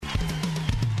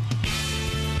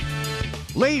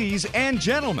Ladies and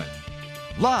gentlemen,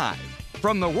 live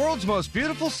from the world's most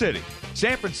beautiful city,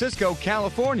 San Francisco,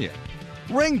 California,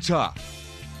 Ringtalk,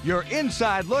 your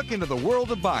inside look into the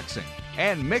world of boxing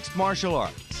and mixed martial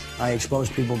arts. I expose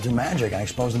people to magic. I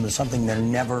expose them to something they're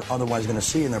never otherwise going to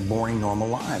see in their boring, normal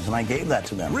lives, and I gave that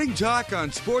to them. Ringtalk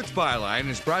on Sports Byline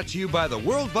is brought to you by the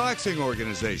World Boxing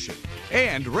Organization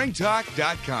and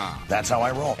Ringtalk.com. That's how I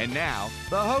roll. And now,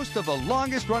 the host of the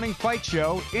longest-running fight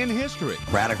show in history.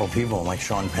 Radical people like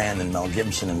Sean Penn and Mel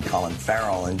Gibson and Colin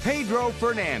Farrell and Pedro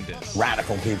Fernandez.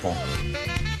 Radical people.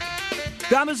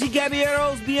 Damas y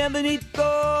caballeros,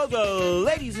 bienvenidos.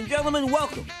 Ladies and gentlemen,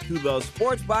 welcome to the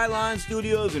Sports Byline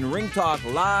Studios and Ring Talk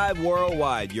Live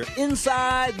Worldwide. Your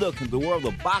inside look into the world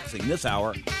of boxing this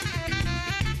hour.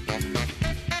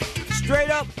 Straight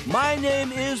up, my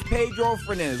name is Pedro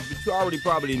Fernandez. You already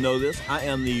probably know this. I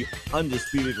am the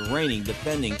undisputed, reigning,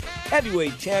 defending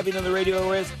heavyweight champion of the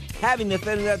radio race, having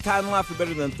defended that title now for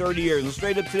better than 30 years. And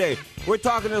straight up today, we're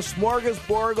talking a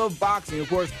smorgasbord of boxing. Of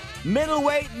course,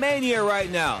 middleweight mania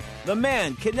right now. The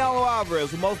man, Canelo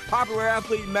Alvarez, the most popular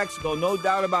athlete in Mexico, no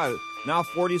doubt about it. Now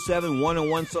 47,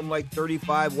 1-1, something like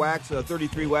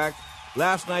 33 whacks.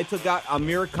 Last night took out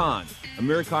Amir Khan.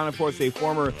 Amir Khan, of course, a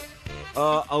former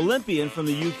Olympian from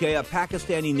the UK, a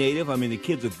Pakistani native. I mean, the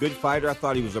kid's a good fighter. I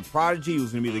thought he was a prodigy. He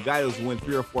was going to be the guy that was going to win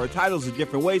 3 or 4 titles in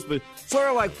different ways, but sort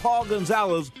of like Paul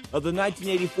Gonzalez of the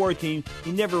 1984 team,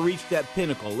 he never reached that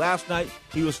pinnacle. Last night,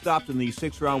 he was stopped in the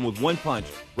 6th round with one punch.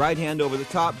 Right hand over the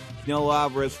top. Canelo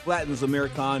Alvarez flattens Amir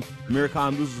Khan. Amir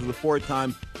Khan loses the 4th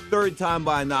time, 3rd time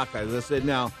by a knockout. As I said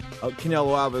now,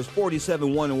 Canelo Alvarez,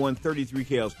 47, 1-1, 33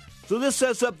 KOs. So this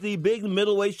sets up the big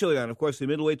middleweight showdown. Of course, the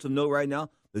middleweights of note right now,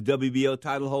 the WBO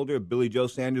title holder, Billy Joe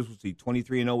Sanders, was the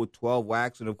 23-0 with 12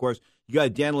 whacks. And, of course, you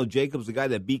got Daniel Jacobs, the guy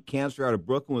that beat cancer out of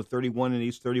Brooklyn with 31, and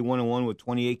he's 31-1 with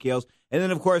 28 KOs. And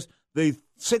then, of course, the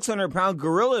 600-pound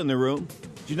gorilla in the room,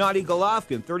 Gennady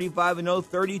Golovkin, 35-0,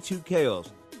 32 KOs.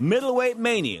 Middleweight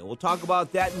mania. We'll talk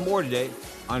about that and more today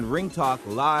on Ring Talk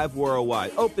Live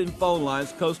Worldwide. Open phone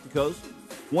lines coast to coast,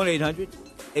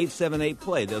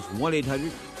 1-800-878-PLAY. That's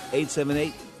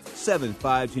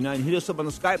 1-800-878-7529. Hit us up on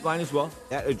the Skype line as well.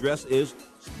 That address is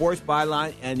Sports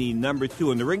Byline and the number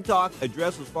 2. And the Ring Talk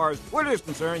address as far as Twitter is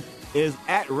concerned is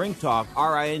at Ring Talk,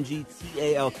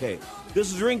 RINGTALK.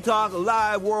 This is Ring Talk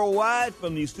Live Worldwide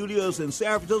from the studios in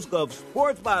San Francisco of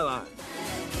Sports Byline.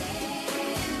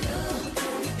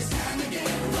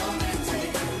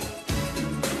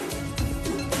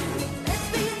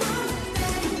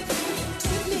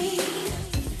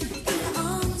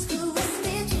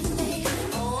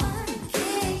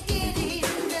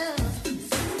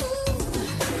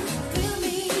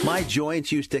 My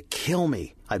joints used to kill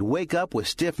me. I'd wake up with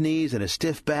stiff knees and a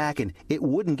stiff back, and it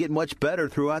wouldn't get much better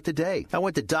throughout the day. I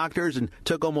went to doctors and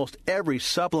took almost every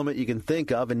supplement you can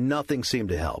think of, and nothing seemed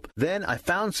to help. Then I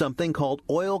found something called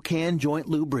Oil Can Joint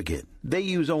Lubricant. They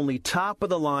use only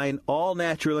top-of-the-line,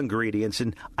 all-natural ingredients,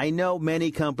 and I know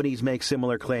many companies make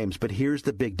similar claims, but here's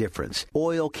the big difference.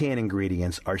 Oil Can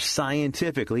ingredients are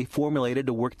scientifically formulated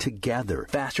to work together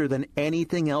faster than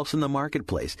anything else in the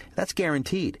marketplace. That's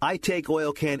guaranteed. I take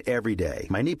Oil Can every day.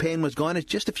 My knee pain was gone in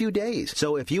just a few days.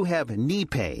 So if you have knee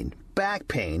pain, back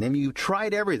pain, and you've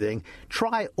tried everything,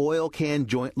 try Oil Can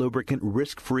Joint Lubricant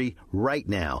risk-free right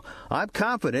now. I'm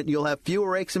confident you'll have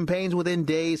fewer aches and pains within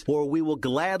days, or we will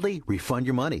gladly refund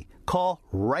your money. Call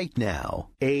right now.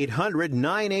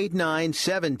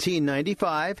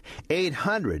 800-989-1795.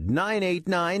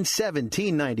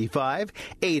 800-989-1795.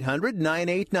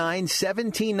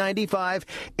 800-989-1795.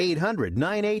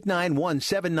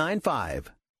 800-989-1795.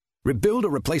 Rebuild or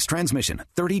replace transmission,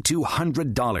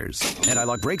 $3,200.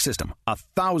 Anti-lock brake system,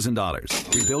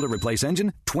 $1,000. Rebuild or replace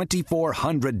engine,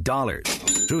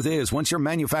 $2,400. Truth is, once your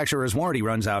manufacturer's warranty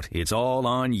runs out, it's all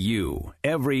on you.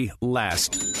 Every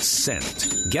last cent.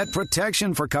 Get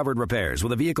protection for covered repairs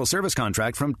with a vehicle service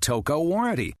contract from Toco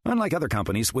Warranty. Unlike other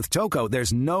companies, with Toco,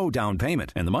 there's no down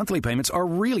payment, and the monthly payments are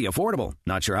really affordable.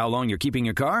 Not sure how long you're keeping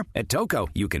your car? At Toco,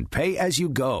 you can pay as you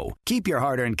go. Keep your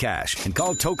hard-earned cash and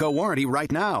call Toco Warranty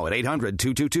right now at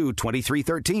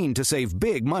 800-222-2313 to save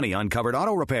big money on covered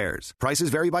auto repairs. Prices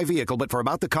vary by vehicle, but for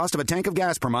about the cost of a tank of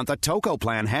gas per month, a Toco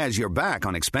plan has your back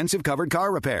on expensive covered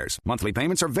car repairs. Monthly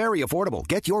payments are very affordable.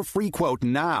 Get your free quote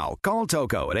now. Call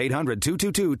Toco at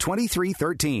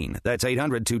 800-222-2313. That's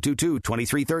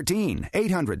 800-222-2313.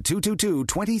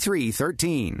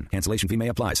 800-222-2313. Cancellation fee may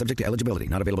apply. Subject to eligibility.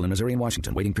 Not available in Missouri and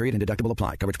Washington. Waiting period and deductible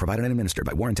apply. Coverage provided and administered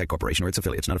by Warrantech Corporation or its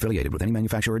affiliates. Not affiliated with any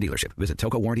manufacturer or dealership. Visit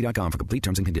TocoWarranty.com for complete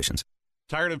terms and conditions.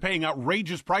 Tired of paying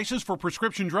outrageous prices for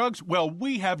prescription drugs? Well,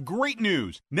 we have great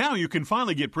news. Now you can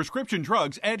finally get prescription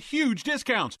drugs at huge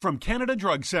discounts from Canada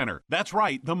Drug Center. That's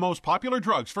right, the most popular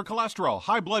drugs for cholesterol,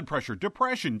 high blood pressure,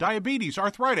 depression, diabetes,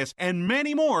 arthritis, and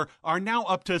many more are now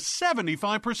up to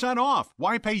 75% off.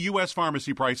 Why pay U.S.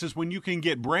 pharmacy prices when you can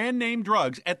get brand name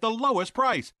drugs at the lowest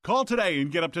price? Call today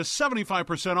and get up to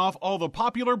 75% off all the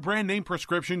popular brand name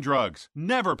prescription drugs.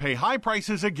 Never pay high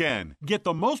prices again. Get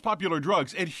the most popular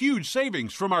drugs at huge savings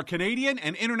from our Canadian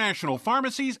and international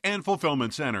pharmacies and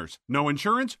fulfillment centers. No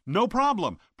insurance? No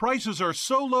problem. Prices are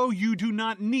so low you do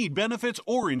not need benefits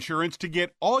or insurance to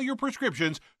get all your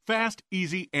prescriptions fast,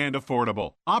 easy, and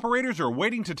affordable. Operators are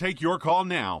waiting to take your call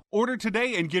now. Order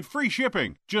today and get free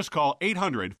shipping. Just call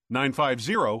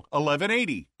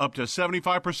 800-950-1180. Up to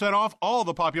 75% off all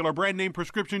the popular brand name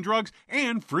prescription drugs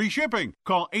and free shipping.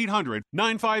 Call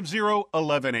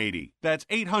 800-950-1180. That's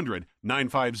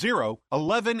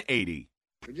 800-950-1180.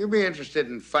 Would you be interested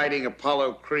in fighting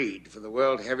Apollo Creed for the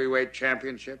World Heavyweight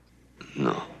Championship?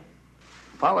 No.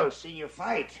 Apollo's seen you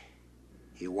fight.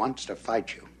 He wants to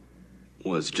fight you.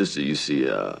 Well, it's just that you see,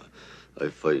 I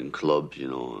fight in clubs, you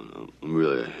know, and I'm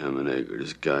really a ham and egger.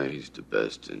 This guy, he's the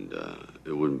best, and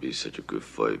it wouldn't be such a good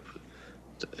fight. But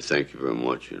thank you very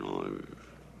much, you know, I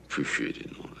appreciate it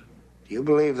and all that. Do you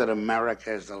believe that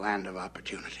America is the land of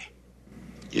opportunity?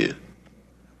 Yeah.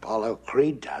 Apollo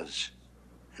Creed does.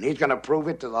 And he's going to prove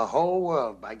it to the whole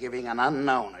world by giving an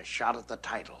unknown a shot at the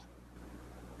title.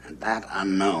 And that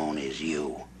unknown is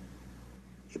you.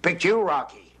 He picked you,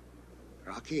 Rocky.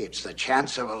 Rocky, it's the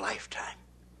chance of a lifetime.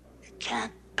 You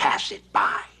can't pass it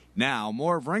by. Now,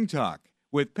 more of Ring Talk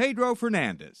with Pedro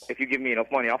Fernandez. If you give me enough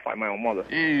money, I'll fight my own mother.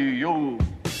 Hey, yo.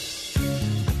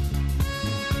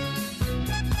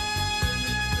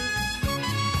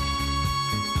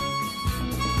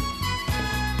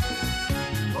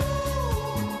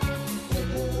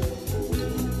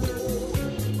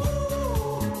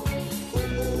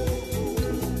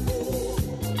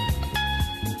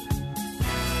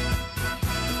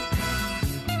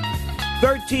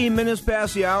 Minutes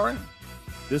past the hour.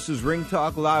 This is Ring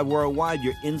Talk Live Worldwide.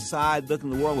 You're inside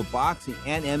looking at the world of boxing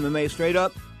and MMA straight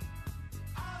up.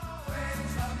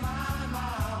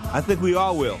 I think we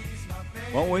all will,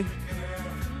 won't we?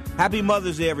 Happy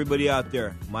Mother's Day, everybody out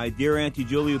there. My dear Auntie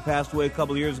Julie, who passed away a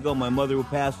couple of years ago. My mother, who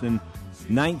passed in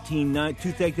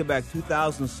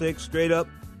 2006, straight up.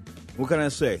 What can I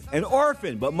say? An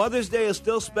orphan, but Mother's Day is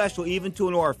still special, even to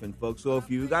an orphan, folks. So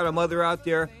if you got a mother out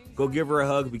there, go give her a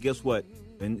hug. But guess what?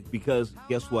 Because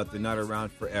guess what? They're not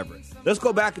around forever. Let's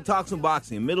go back and talk some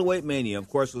boxing. Middleweight mania, of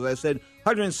course, as I said,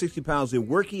 160 pounds, the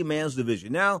working man's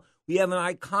division. Now we have an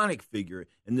iconic figure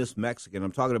in this Mexican.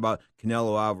 I'm talking about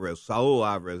Canelo Alvarez, Saul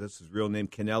Alvarez. That's his real name,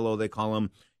 Canelo. They call him,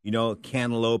 you know,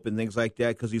 Cantaloupe and things like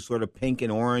that because he's sort of pink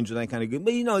and orange and that kind of good.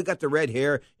 But, you know, he got the red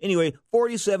hair. Anyway,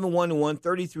 47-1-1,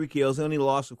 33 KOs. Only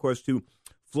lost, of course, to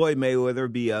Floyd Mayweather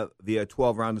via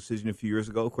 12-round decision a few years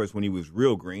ago, of course, when he was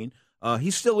real green.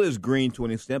 He still is green to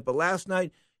an extent, but last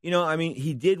night, you know, I mean,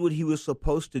 he did what he was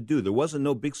supposed to do. There wasn't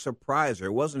no big surprise.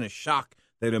 There wasn't a shock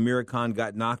that Amir Khan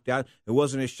got knocked out. It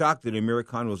wasn't a shock that Amir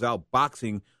Khan was out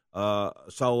boxing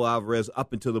Saul Alvarez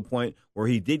up until the point where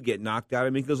he did get knocked out. I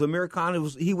mean, because Amir Khan,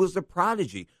 he was the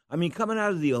prodigy. I mean, coming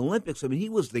out of the Olympics, I mean, he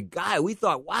was the guy. We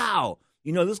thought, wow,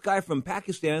 you know, this guy from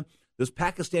Pakistan, this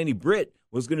Pakistani Brit,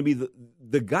 was going to be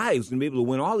the guy who's going to be able to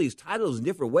win all these titles in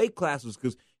different weight classes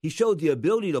because he showed the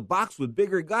ability to box with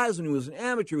bigger guys when he was an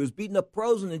amateur. He was beating up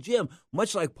pros in the gym,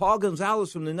 much like Paul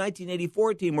Gonzalez from the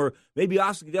 1984 team or maybe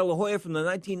Oscar De La Hoya from the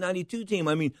 1992 team.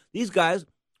 I mean, these guys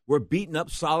were beating up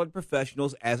solid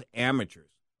professionals as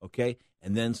amateurs, okay?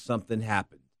 And then something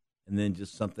happened, and then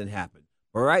just something happened.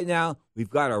 But right now, we've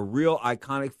got a real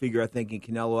iconic figure, I think, in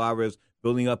Canelo Alvarez,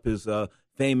 building up his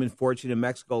fame and fortune in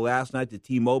Mexico last night. The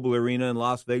T-Mobile Arena in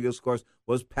Las Vegas, of course,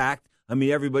 was packed. I mean,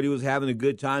 everybody was having a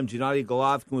good time. Gennady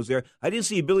Golovkin was there. I didn't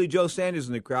see Billy Joe Sanders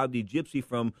in the crowd. The gypsy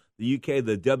from the UK,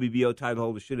 the WBO title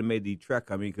holder, should have made the trek.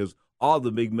 I mean, because all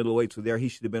the big middleweights were there. He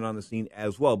should have been on the scene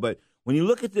as well. But when you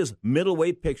look at this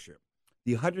middleweight picture,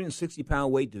 the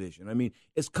 160-pound weight division, I mean,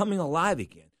 it's coming alive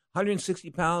again.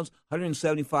 160 pounds,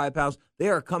 175 pounds, they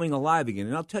are coming alive again.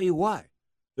 And I'll tell you why.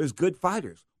 There's good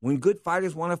fighters. When good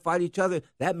fighters want to fight each other,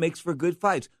 that makes for good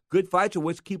fights. Good fights are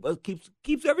what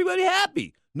keeps everybody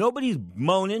happy. Nobody's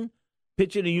moaning,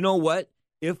 pitching, and you know what?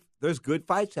 If there's good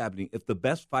fights happening, if the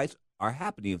best fights are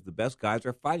happening, if the best guys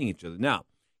are fighting each other. Now,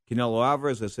 Canelo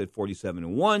Alvarez, I said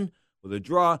 47-1 with a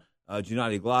draw.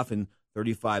 Gennady Golovkin,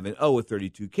 35-0 with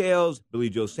 32 KOs. Billy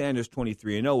Joe Sanders,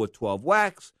 23-0 with 12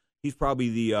 whacks. He's probably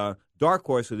the dark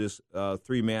horse of this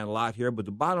three-man lot here. But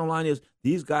the bottom line is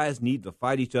these guys need to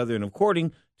fight each other. And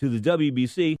according to the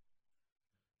WBC.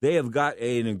 They have got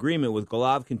an agreement with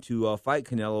Golovkin to fight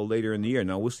Canelo later in the year.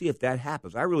 Now, we'll see if that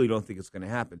happens. I really don't think it's going to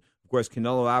happen. Of course,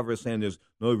 Canelo Alvarez saying there's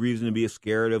no reason to be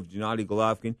scared of Gennady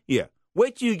Golovkin. Yeah,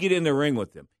 wait till you get in the ring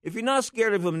with him. If you're not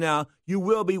scared of him now, you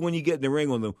will be when you get in the ring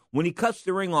with him. When he cuts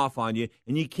the ring off on you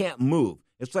and you can't move.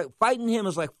 It's like fighting him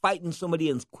is like fighting somebody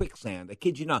in quicksand. I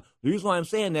kid you not. The reason why I'm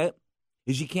saying that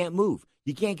is you can't move.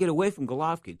 You can't get away from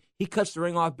Golovkin. He cuts the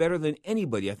ring off better than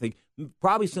anybody, I think,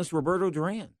 probably since Roberto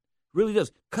Duran. Really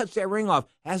does. Cuts that ring off.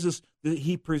 Has this.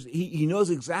 He knows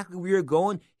exactly where you're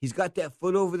going. He's got that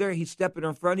foot over there. He's stepping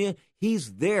in front of you.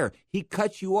 He's there. He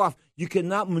cuts you off. You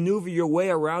cannot maneuver your way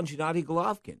around Gennady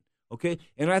Golovkin. Okay,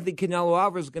 and I think Canelo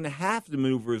Alvarez is going to have to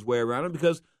maneuver his way around him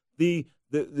because the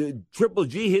Triple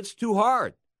G hits too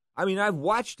hard. I mean, I've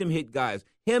watched him hit guys.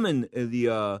 Him and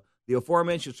the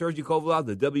aforementioned Sergey Kovalev,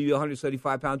 the WBO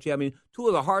 175-pound champion, two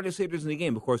of the hardest hitters in the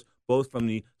game, of course, both from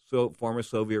the former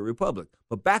Soviet Republic.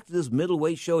 But back to this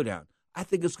middleweight showdown. I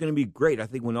think it's going to be great. I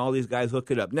think when all these guys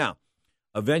hook it up. Now,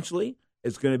 eventually,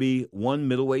 it's going to be one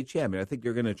middleweight champion. I think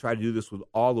they're going to try to do this with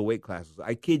all the weight classes.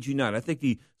 I kid you not. I think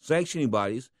the sanctioning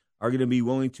bodies are going to be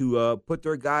willing to put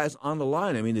their guys on the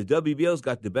line. I mean, the WBO's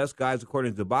got the best guys,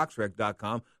 according to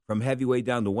BoxRec.com, from heavyweight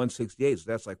down to 168.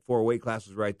 So that's like 4 weight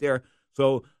classes right there.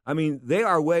 So, I mean, they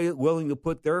are willing to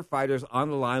put their fighters on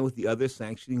the line with the other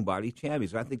sanctioning body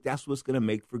champions. I think that's what's going to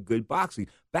make for good boxing.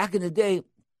 Back in the day,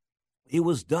 it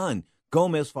was done.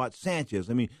 Gomez fought Sanchez.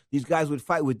 I mean, these guys would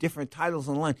fight with different titles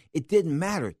on the line. It didn't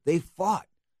matter. They fought.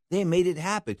 They made it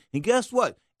happen. And guess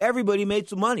what? Everybody made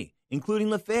some money, including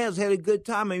the fans had a good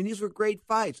time. I mean, these were great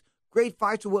fights. Great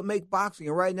fights are what make boxing.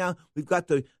 And right now, we've got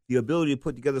the ability to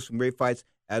put together some great fights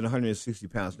at 160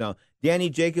 pounds. Now, Danny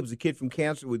Jacobs, a kid from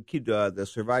cancer, that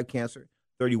survived cancer,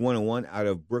 31-1 out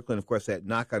of Brooklyn. Of course, that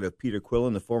knockout of Peter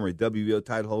Quillen, the former WBO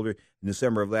title holder in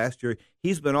December of last year.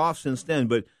 He's been off since then.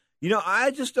 But, you know,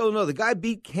 I just don't know. The guy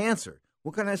beat cancer.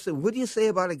 What can I say? What do you say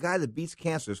about a guy that beats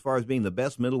cancer as far as being the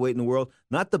best middleweight in the world?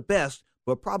 Not the best,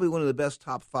 but probably one of the best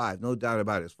top 5, no doubt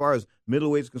about it. As far as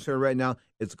middleweight is concerned right now,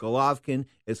 it's Golovkin,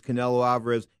 it's Canelo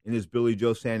Alvarez, and it's Billy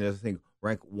Joe Saunders, I think,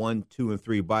 ranked 1, 2, and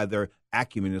 3 by their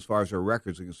acumen as far as their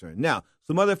records are concerned. Now,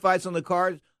 some other fights on the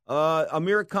card.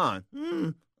 Amir Khan.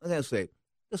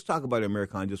 Let's talk about Amir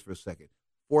Khan just for a second.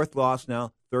 4th loss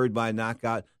now, 3rd by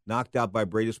knockout, knocked out by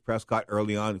Bradis Prescott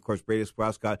early on. Of course, Bradis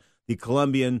Prescott, the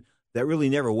Colombian that really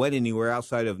never went anywhere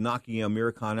outside of knocking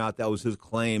Amir Khan out. That was his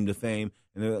claim to fame.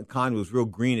 And Khan was real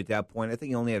green at that point. I think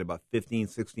he only had about 15,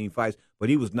 16 fights, but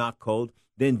he was knocked cold.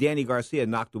 Then Danny Garcia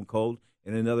knocked him cold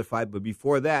in another fight. But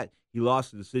before that, he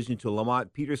lost the decision to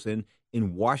Lamont Peterson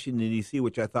in Washington, D.C.,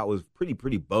 which I thought was pretty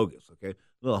bogus, okay?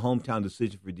 A little hometown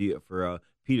decision for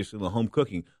Peterson, a little home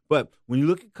cooking. But when you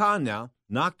look at Khan now,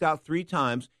 knocked out 3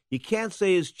 times, you can't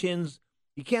say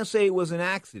you can't say it was an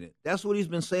accident. That's what he's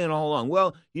been saying all along.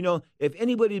 Well, you know, if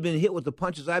anybody had been hit with the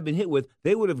punches I've been hit with,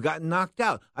 they would have gotten knocked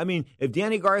out. I mean, if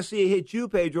Danny Garcia hit you,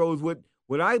 Pedro, with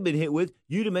what I've been hit with,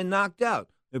 you'd have been knocked out.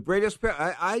 If Bradis,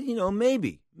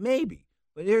 maybe.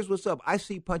 But here's what's up. I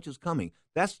see punches coming.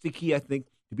 That's the key, I think,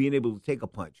 to being able to take a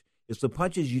punch. It's the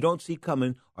punches you don't see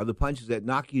coming are the punches that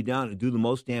knock you down and do the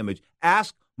most damage.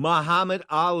 Ask Muhammad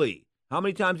Ali. How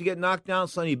many times you get knocked down?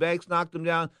 Sonny Banks knocked him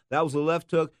down. That was a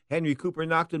left hook. Henry Cooper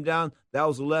knocked him down. That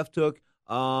was a left hook.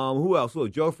 Who else?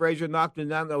 Joe Frazier knocked him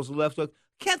down. That was a left hook.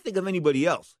 Can't think of anybody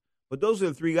else. But those are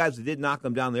the 3 guys that did knock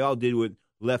him down. They all did with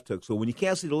left hook. So when you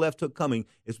can't see the left hook coming,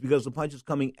 it's because the punch is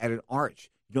coming at an arch.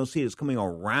 You don't see it. It's coming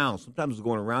around. Sometimes it's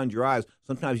going around your eyes.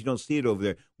 Sometimes you don't see it over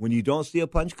there. When you don't see a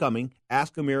punch coming,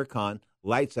 ask Amir Khan.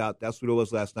 Lights out. That's what it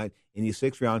was last night in the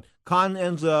 6th round. Khan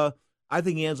ends a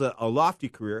lofty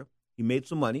career. He made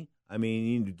some money. I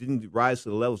mean, he didn't rise to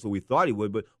the levels that we thought he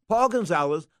would. But Paul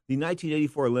Gonzalez, the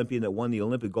 1984 Olympian that won the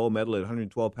Olympic gold medal at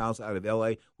 112 pounds out of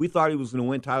L.A., we thought he was going to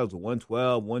win titles at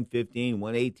 112, 115,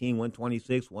 118,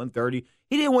 126, 130.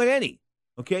 He didn't win any.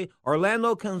 Okay?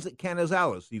 Orlando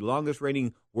Canizales, the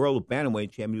longest-reigning world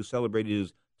bantamweight champion who celebrated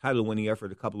his title-winning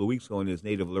effort a couple of weeks ago in his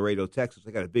native Laredo, Texas.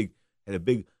 They got a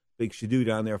big shadoo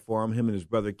down there for him and his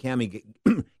brother Gabby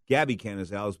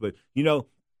Canizales. But, you know,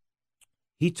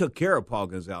 he took care of Paul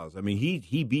Gonzalez. I mean,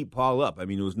 he beat Paul up. I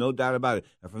mean, there was no doubt about it.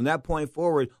 And from that point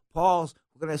forward, Paul's,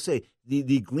 what can I say,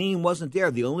 the gleam wasn't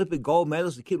there. The Olympic gold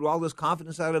medalist, the kid with all this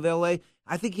confidence out of L.A.,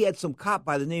 I think he had some cop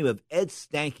by the name of Ed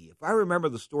Stanky. If I remember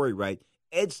the story right,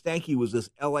 Ed Stanky was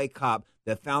this L.A. cop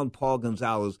that found Paul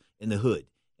Gonzalez in the hood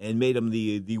and made him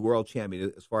the world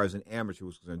champion as far as an amateur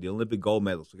was concerned, the Olympic gold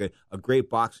medalist. Okay, a great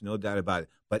boxer, no doubt about it.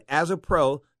 But as a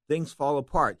pro, things fall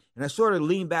apart. And I sort of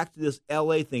lean back to this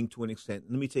L.A. thing to an extent.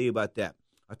 Let me tell you about that.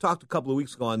 I talked a couple of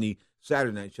weeks ago on the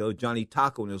Saturday Night Show, Johnny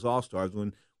Taco and his All-Stars,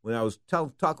 when when I was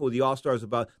talking with the All-Stars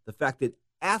about the fact that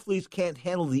athletes can't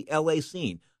handle the L.A.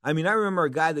 scene. I mean, I remember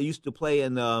a guy that used to play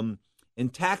in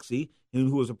Taxi,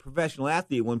 who was a professional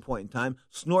athlete at one point in time,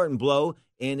 snort and blow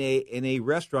in a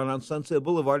restaurant on Sunset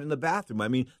Boulevard in the bathroom. I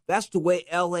mean, that's the way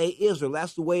L.A. is, or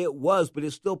that's the way it was, but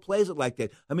it still plays it like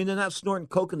that. I mean, they're not snorting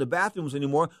coke in the bathrooms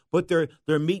anymore, but they're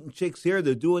meeting chicks here.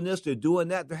 They're doing this. They're doing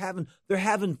that. They're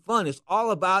having fun. It's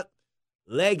all about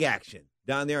leg action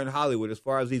down there in Hollywood as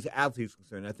far as these athletes are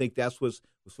concerned. I think that's what's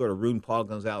sort of ruined Paul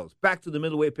Gonzalez. Back to the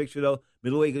middleweight picture, though.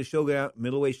 Middleweight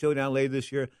showdown later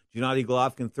this year. Gennady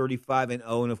Golovkin,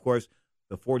 35-0, and, of course,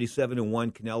 the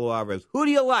 47-1 Canelo Alvarez. Who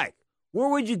do you like? Where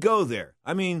would you go there?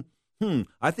 I mean,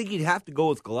 I think you'd have to go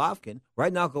with Golovkin.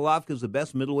 Right now, Golovkin's the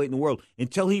best middleweight in the world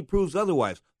until he proves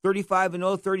otherwise.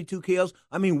 35-0, 32 KOs.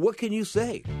 I mean, what can you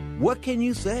say? What can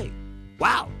you say?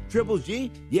 Wow, Triple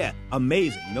G? Yeah,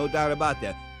 amazing. No doubt about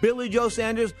that. Billy Joe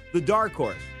Sanders, the dark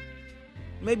horse.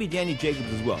 Maybe Danny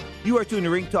Jacobs as well. You are tuned to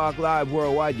Ring Talk Live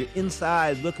Worldwide. Your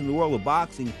inside look in the world of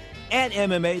boxing and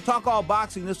MMA. Talk all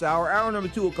boxing this hour. Hour number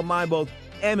 2 will combine both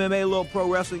MMA, a little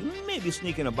pro wrestling, maybe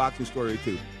sneak in a boxing story or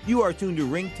two. You are tuned to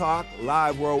Ring Talk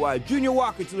Live Worldwide. Junior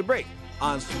Walker to the break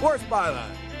on Sports Byline.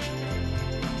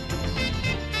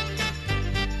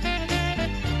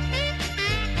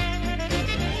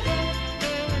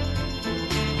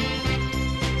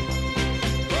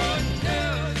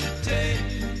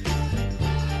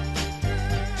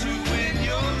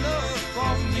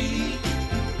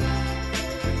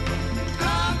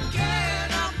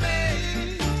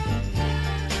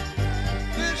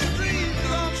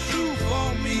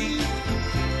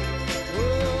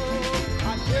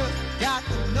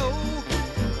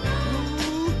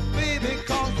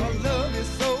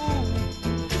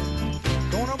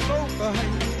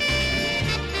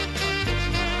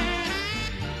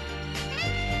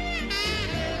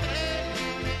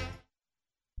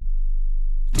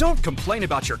 Don't complain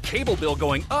about your cable bill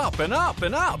going up and up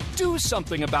and up. Do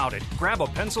something about it. Grab a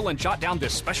pencil and jot down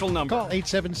this special number. Call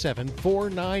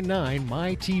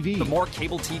 877-499-MY-TV. The more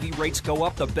cable TV rates go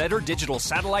up, the better digital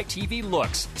satellite TV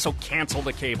looks. So cancel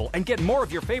the cable and get more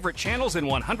of your favorite channels in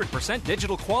 100%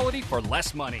 digital quality for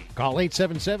less money. Call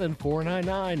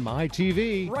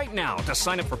 877-499-MY-TV. Right now to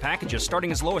sign up for packages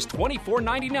starting as low as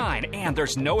 $24.99, and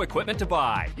there's no equipment to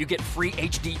buy. You get free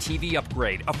HD TV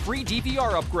upgrade, a free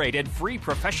DVR upgrade, and free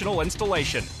professional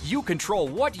installation. You control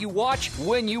what you watch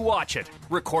when you watch it.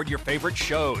 Record your favorite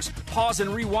shows, pause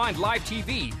and rewind live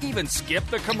TV, even skip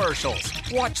the commercials.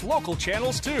 Watch local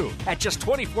channels too. At just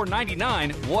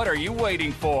 $24.99, what are you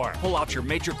waiting for? Pull out your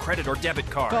major credit or debit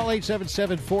card. Call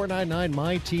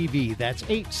 877-499-MY-TV. That's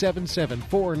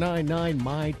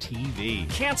 877-499-MY-TV.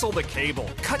 Cancel the cable,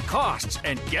 cut costs,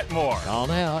 and get more. Call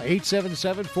now,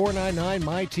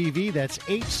 877-499-MY-TV. That's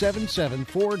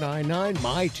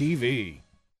 877-499-MY-TV.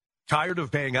 Tired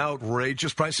of paying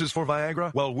outrageous prices for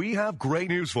Viagra? Well, we have great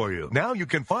news for you. Now you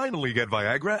can finally get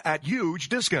Viagra at huge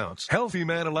discounts. Healthy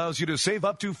Man allows you to save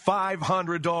up to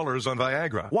 $500 on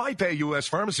Viagra. Why pay U.S.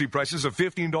 pharmacy prices of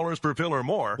 $15 per pill or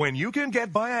more when you can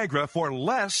get Viagra for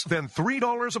less than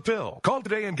 $3 a pill? Call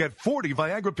today and get 40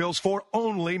 Viagra pills for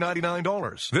only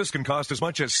 $99. This can cost as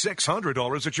much as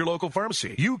 $600 at your local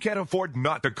pharmacy. You can't afford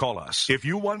not to call us. If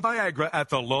you want Viagra at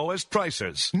the lowest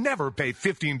prices, never pay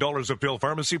 $15 a pill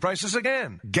pharmacy prices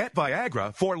again. Get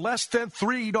Viagra for less than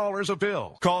 $3 a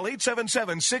pill. Call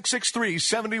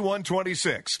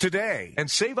 877-663-7126 today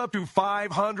and save up to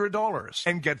 $500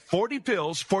 and get 40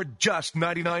 pills for just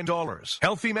 $99.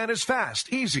 Healthy Man is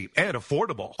fast, easy, and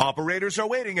affordable. Operators are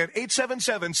waiting at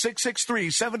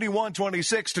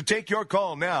 877-663-7126 to take your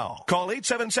call now. Call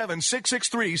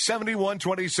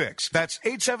 877-663-7126. That's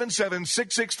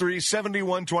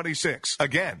 877-663-7126.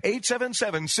 Again,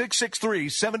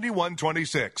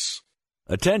 877-663-7126.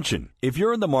 Attention! If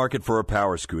you're in the market for a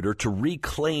power scooter to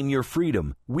reclaim your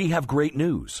freedom, we have great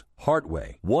news.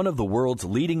 Hartway, one of the world's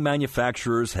leading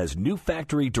manufacturers, has new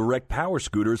factory direct power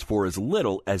scooters for as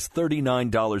little as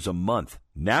 $39 a month.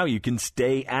 Now you can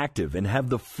stay active and have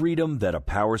the freedom that a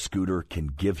power scooter can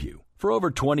give you. For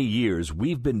over 20 years,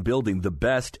 we've been building the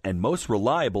best and most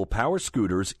reliable power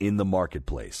scooters in the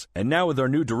marketplace. And now with our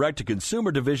new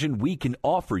direct-to-consumer division, we can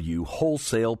offer you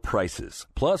wholesale prices.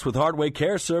 Plus, with Hardway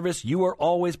Care Service, you are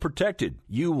always protected.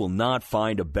 You will not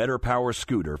find a better power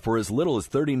scooter for as little as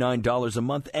 $39 a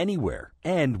month anywhere.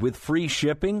 And with free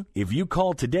shipping, if you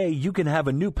call today, you can have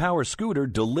a new power scooter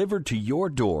delivered to your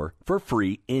door for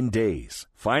free in days.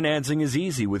 Financing is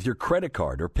easy with your credit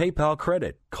card or PayPal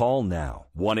credit. Call now.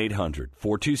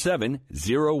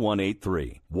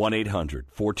 1-800-427-0183.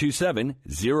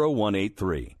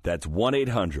 1-800-427-0183. That's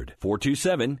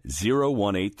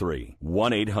 1-800-427-0183.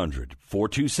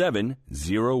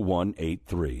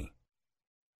 1-800-427-0183.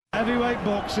 Heavyweight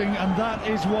boxing, and that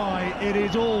is why it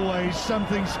is always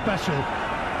something special.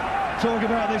 Talk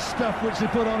about this stuff which they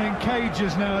put on in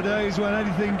cages nowadays when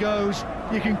anything goes.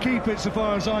 You can keep it so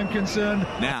far as I'm concerned.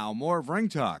 Now, more of Ring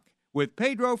Talk with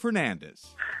Pedro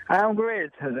Fernandez. I'm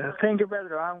great. Thank you,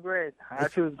 Pedro. I'm great. I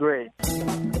feel great.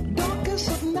 Darkest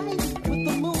of night with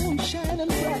the moon shining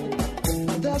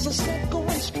bright. There's a set going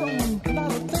strong, a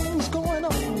lot of things going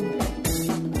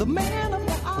on. The man of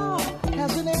the hour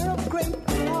has an air of great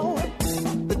power.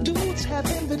 The dudes have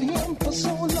envied him for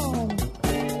so long.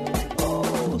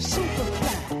 Oh, Superfly.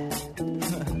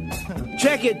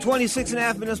 Check it, 26 and a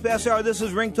half minutes past the hour. This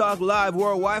is Ring Talk live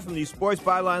worldwide from the Sports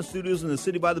Byline Studios in the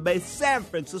City by the Bay, San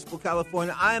Francisco,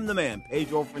 California. I am the man,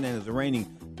 Pedro Fernandez, the reigning,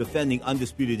 defending,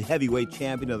 undisputed heavyweight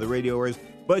champion of the radio airwaves.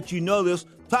 But you know this,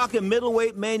 talking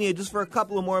middleweight mania just for a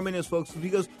couple of more minutes, folks,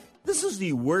 because this is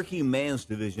the working man's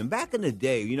division. Back in the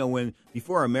day, you know, when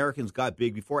before Americans got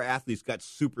big, before athletes got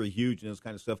super huge and this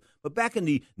kind of stuff, but back in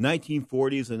the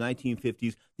 1940s and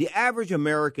 1950s, the average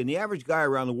American, the average guy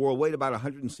around the world weighed about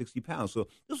 160 pounds. So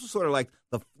this was sort of like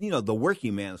the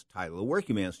working man's title, the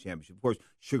working man's championship. Of course,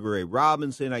 Sugar Ray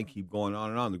Robinson, I keep going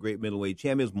on and on, the great middleweight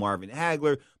champions, Marvin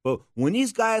Hagler. But when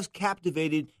these guys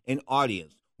captivated an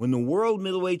audience, when the world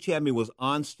middleweight champion was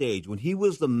on stage, when he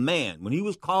was the man, when he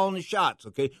was calling the shots,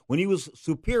 okay, when he was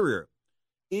superior,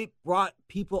 it brought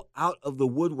people out of the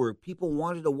woodwork. People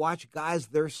wanted to watch guys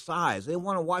their size. They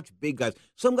want to watch big guys.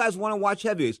 Some guys want to watch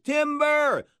heavyweights.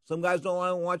 Timber! Some guys don't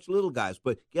want to watch little guys.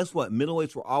 But guess what?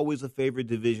 Middleweights were always a favorite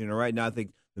division. And right now, I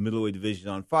think the middleweight division is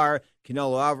on fire.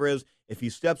 Canelo Alvarez, if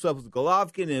he steps up with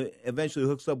Golovkin and eventually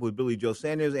hooks up with Billy Joe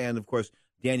Sanders and, of course,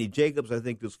 Danny Jacobs, I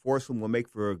think this foursome will make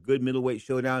for a good middleweight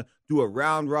showdown. Do a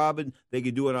round robin. They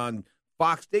can do it on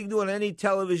Fox. They can do it on any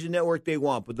television network they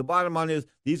want. But the bottom line is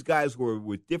these guys were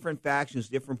with different factions,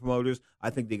 different promoters.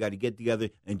 I think they got to get together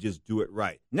and just do it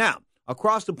right. Now,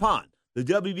 across the pond, the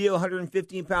WBO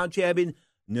 115-pound champion,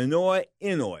 Naoya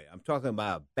Inoue. I'm talking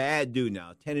about a bad dude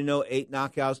now. 10-0, 8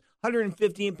 knockouts,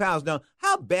 115 pounds. Now,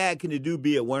 how bad can a dude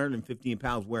be at 115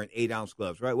 pounds wearing 8-ounce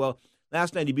gloves, right? Well,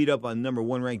 last night he beat up on number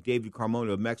 1 ranked David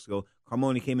Carmona of Mexico.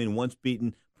 Carmona came in once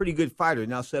beaten. Pretty good fighter.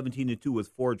 Now 17-2 with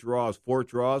 4 draws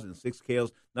and 6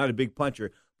 KOs. Not a big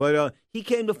puncher. But he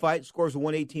came to fight. Scores of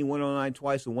 118, 109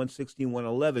 twice, and 116,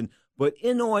 111. But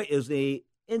Inoue is a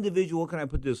individual. Can I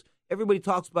put this? Everybody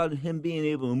talks about him being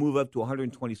able to move up to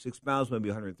 126 pounds, maybe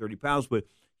 130 pounds. But,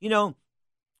 you know,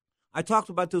 I talked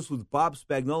about this with Bob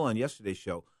Spagnola on yesterday's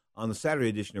show, on the Saturday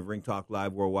edition of Ring Talk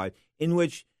Live Worldwide, in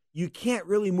which you can't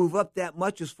really move up that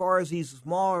much as far as these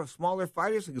smaller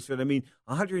fighters are concerned. I mean,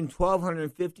 112,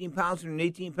 115 pounds,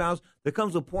 118 pounds, there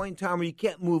comes a point in time where you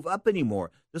can't move up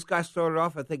anymore. This guy started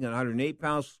off, I think, at 108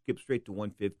 pounds, skipped straight to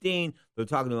 115. They're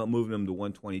talking about moving him to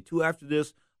 122 after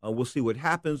this. We'll see what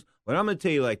happens. But I'm going to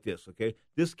tell you like this, okay?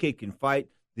 This kid can fight.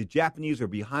 The Japanese are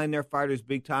behind their fighters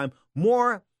big time.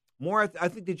 I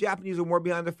think the Japanese are more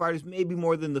behind their fighters, maybe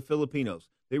more than the Filipinos.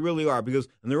 They really are, and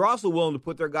they're also willing to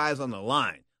put their guys on the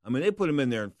line. I mean, they put them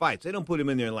in there in fights. They don't put them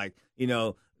in there in, like, you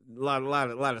know, a lot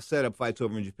of setup fights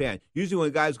over in Japan. Usually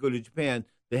when guys go to Japan,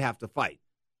 they have to fight.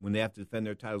 When they have to defend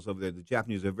their titles over there, the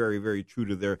Japanese are very, very true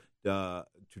to their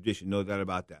tradition, no doubt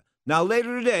about that. Now,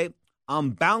 later today,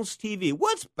 on Bounce TV.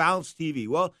 What's Bounce TV?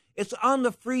 Well, it's on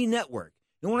the free network.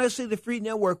 And when I say the free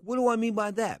network, what do I mean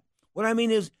by that? What I mean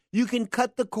is you can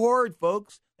cut the cord,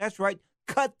 folks. That's right,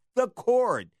 cut the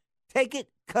cord. Take it,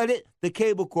 cut it, the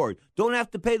cable cord. Don't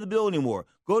have to pay the bill anymore.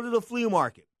 Go to the flea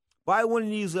market. Buy one of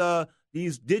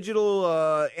these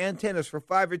digital antennas for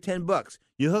 $5 or $10.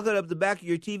 You hook it up the back of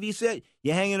your TV set.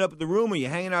 You hang it up in the room, or you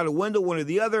hang it out a window, one or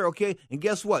the other. Okay, and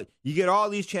guess what? You get all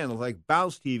these channels like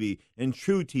Bounce TV and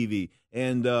True TV,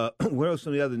 and what are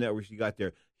some of the other networks you got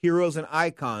there? Heroes and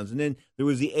Icons, and then there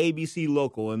was the ABC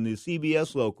local and the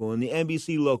CBS local and the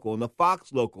NBC local and the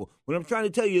Fox local. What I'm trying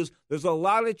to tell you is there's a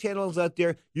lot of channels out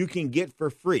there you can get for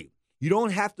free. You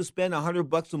don't have to spend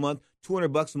 $100 a month,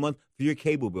 $200 a month for your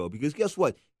cable bill, because guess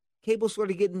what? Cable's sort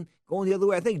of going the other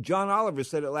way. I think John Oliver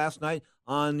said it last night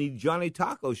on the Johnny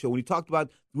Taco show when he talked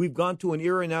about we've gone to an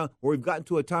era now where we've gotten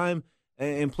to a time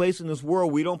and place in this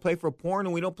world we don't play for porn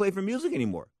and we don't play for music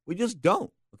anymore. We just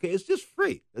don't. Okay, it's just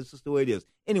free. That's just the way it is.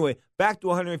 Anyway, back to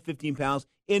 115 pounds.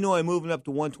 Inoue moving up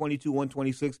to 122,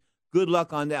 126. Good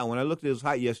luck on that one. I looked at his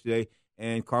height yesterday,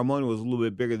 and Carmona was a little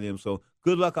bit bigger than him. So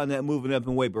good luck on that moving up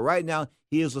in weight. But right now,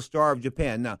 he is a star of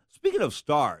Japan. Now, speaking of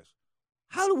stars,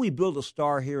 how do we build a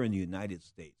star here in the United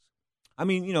States? I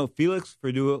mean, Felix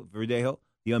Verdejo,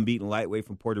 the unbeaten lightweight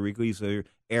from Puerto Rico, he's the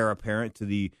heir apparent to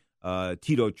the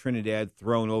Tito Trinidad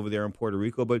throne over there in Puerto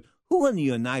Rico. But who in the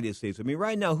United States? I mean,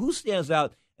 right now, who stands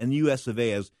out in the U.S. of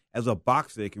A. as a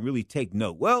boxer that can really take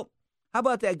note? Well, how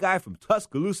about that guy from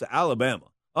Tuscaloosa, Alabama?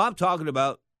 I'm talking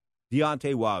about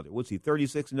Deontay Wilder. What's he,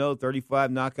 36-0,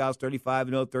 35 knockouts,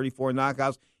 35-0, 34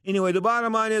 knockouts? Anyway, the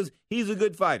bottom line is he's a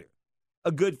good fighter.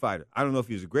 A good fighter. I don't know if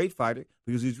he's a great fighter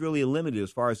because he's really limited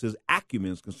as far as his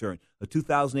acumen is concerned. A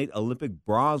 2008 Olympic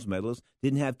bronze medalist,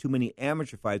 didn't have too many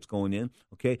amateur fights going in,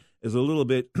 okay? Is a little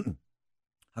bit,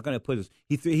 how can I put this?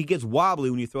 He gets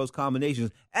wobbly when he throws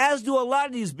combinations, as do a lot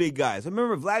of these big guys. I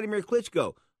remember Vladimir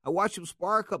Klitschko. I watched him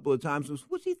spar a couple of times.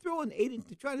 What's he throwing?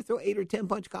 Trying to throw 8 or 10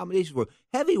 punch combinations for?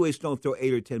 Heavyweights don't throw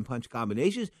 8 or 10 punch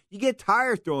combinations. You get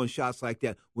tired throwing shots like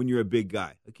that when you're a big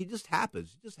guy. Like, it just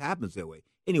happens. It just happens that way.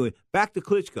 Anyway, back to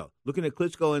Klitschko. Looking at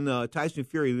Klitschko and Tyson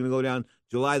Fury. They're going to go down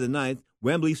July the 9th.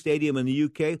 Wembley Stadium in the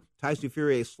UK. Tyson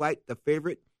Fury the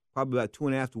favorite. Probably about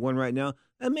 2.5 to 1 right now.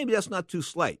 And maybe that's not too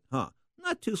slight, huh?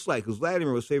 Not too slight, because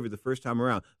Vladimir was favored the first time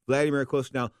around. Vladimir, of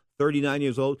course, now 39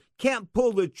 years old. Can't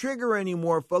pull the trigger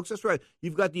anymore, folks. That's right.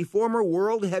 You've got the former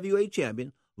world heavyweight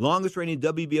champion, longest reigning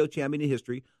WBO champion in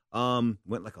history.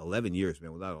 Went like 11 years,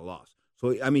 man, without a loss.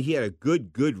 So, I mean, he had a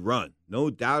good run. No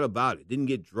doubt about it. Didn't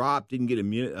get dropped, didn't get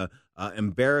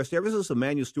embarrassed. Ever since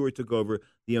Emmanuel Stewart took over,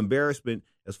 the embarrassment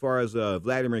as far as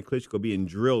Vladimir Klitschko being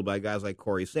drilled by guys like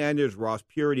Corey Sanders, Ross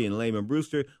Purity, and Lehman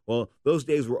Brewster, well, those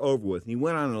days were over with. And he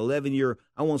went on an 11-year,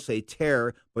 I won't say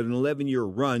tear, but an 11-year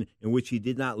run in which he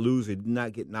did not lose or did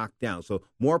not get knocked down. So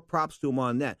more props to him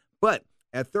on that. But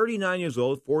at 39 years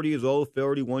old, 40 years old,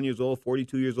 41 years old,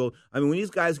 42 years old, I mean, when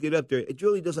these guys get up there, it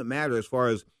really doesn't matter as far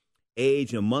as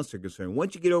age and months are concerned.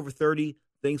 Once you get over 30,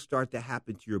 things start to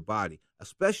happen to your body,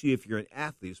 especially if you're an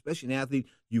athlete. Especially an athlete,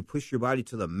 you push your body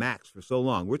to the max for so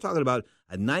long. We're talking about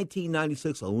a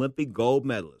 1996 Olympic gold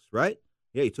medalist, right?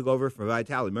 Yeah, he took over for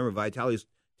Vitali. Remember, Vitali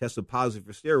tested positive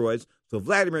for steroids. So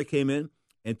Vladimir came in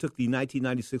and took the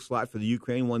 1996 slot for the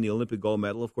Ukraine, won the Olympic gold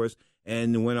medal, of course,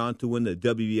 and went on to win the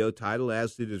WBO title,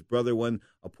 as did his brother, won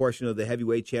a portion of the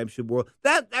heavyweight championship world.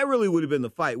 That really would have been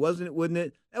the fight, wasn't it? Wouldn't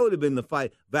it? That would have been the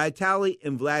fight. Vitali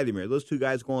and Vladimir, those two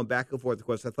guys going back and forth. Of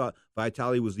course, I thought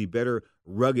Vitali was the better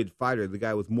rugged fighter, the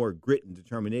guy with more grit and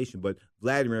determination, but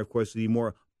Vladimir, of course, is the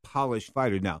more polished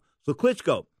fighter now. So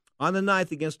Klitschko, on the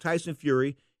 9th against Tyson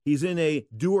Fury, he's in a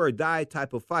do-or-die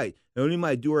type of fight. And when I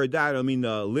mean do-or-die, I don't mean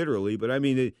literally, but I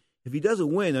mean, if he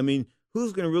doesn't win, I mean,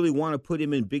 who's going to really want to put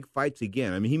him in big fights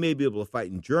again? I mean, he may be able to fight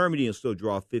in Germany and still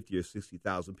draw 50 or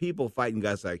 60,000 people, fighting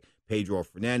guys like Pedro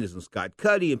Fernandez and Scott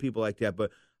Cuddy and people like that.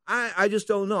 But I just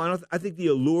don't know. I think the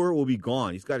allure will be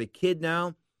gone. He's got a kid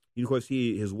now. Of course,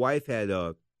 his wife had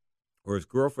or his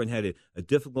girlfriend had a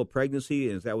difficult pregnancy,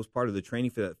 and that was part of the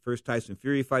training for that first Tyson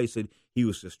Fury fight. He said he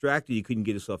was distracted. He couldn't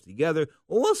get himself together.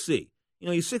 Well, we'll see.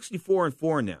 He's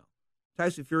 64-4 now.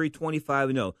 Tyson Fury,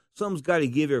 25-0. Something's got to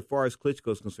give here as far as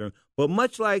Klitschko is concerned. But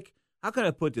much like, how can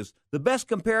I put this? The best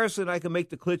comparison I can make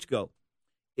to Klitschko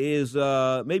is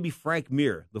maybe Frank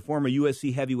Mir, the former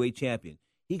UFC heavyweight champion.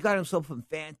 He got himself in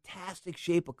fantastic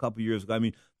shape a couple years ago. I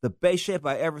mean, the best shape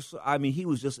I ever saw. I mean, he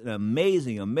was just an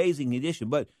amazing, amazing addition.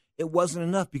 But it wasn't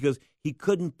enough because he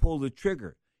couldn't pull the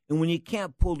trigger. And when you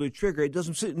can't pull the trigger, it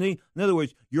doesn't sit. In other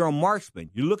words, you're a marksman.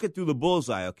 You're looking through the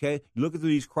bullseye, okay? You're looking through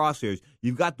these crosshairs.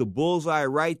 You've got the bullseye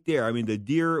right there. I mean, the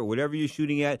deer or whatever you're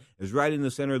shooting at is right in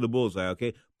the center of the bullseye,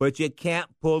 okay? But you can't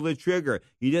pull the trigger.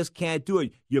 You just can't do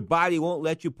it. Your body won't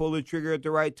let you pull the trigger at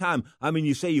the right time. I mean,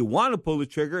 you say you want to pull the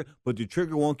trigger, but the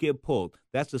trigger won't get pulled.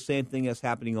 That's the same thing that's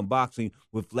happening in boxing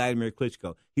with Vladimir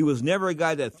Klitschko. He was never a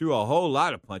guy that threw a whole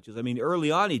lot of punches. I mean, early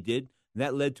on he did. And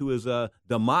that led to his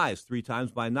demise 3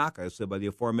 times by knockout, I said, by the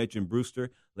aforementioned Brewster,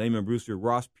 Lehman Brewster,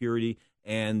 Ross Purity,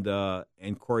 and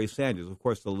Corey Sanders. Of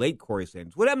course, the late Corey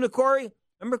Sanders. What happened to Corey?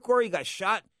 Remember Corey got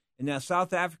shot in that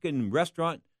South African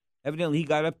restaurant? Evidently, he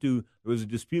got up to, there was a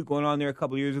dispute going on there a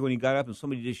couple of years ago when he got up and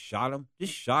somebody just shot him.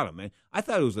 Just shot him, man. I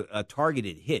thought it was a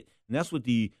targeted hit. And that's what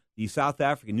the South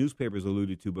African newspapers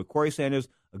alluded to. But Corey Sanders,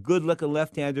 a good-looking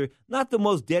left-hander, not the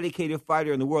most dedicated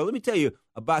fighter in the world. Let me tell you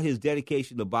about his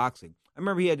dedication to boxing. I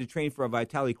remember he had to train for a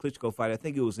Vitali Klitschko fight. I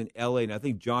think it was in L.A., and I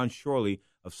think John Shorley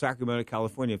of Sacramento,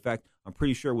 California. In fact, I'm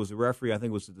pretty sure it was the referee. I think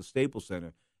it was at the Staples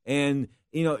Center. And,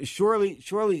 Shorley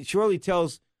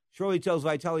tells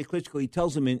Vitali Klitschko, he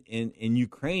tells him in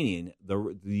Ukrainian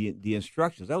the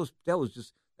instructions. That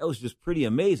was just pretty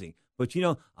amazing. But,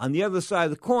 on the other side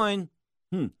of the coin,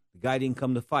 the guy didn't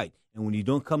come to fight. And when you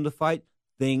don't come to fight,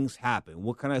 things happen.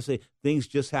 What can I say? Things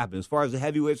just happen. As far as the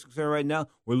heavyweights are concerned right now,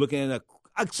 we're looking at an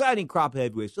exciting crop of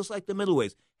heavyweights, just like the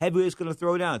middleweights. Heavyweights going to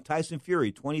throw down. Tyson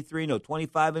Fury, 23-0,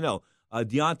 25-0.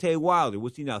 Deontay Wilder,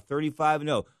 what's he now?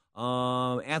 35-0.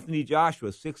 Anthony Joshua,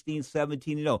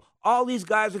 16-17-0. All these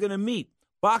guys are going to meet.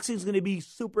 Boxing's going to be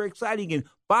super exciting, and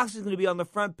boxing's going to be on the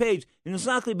front page. And it's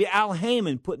not going to be Al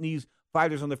Heyman putting these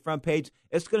fighters on the front page.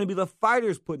 It's going to be the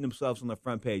fighters putting themselves on the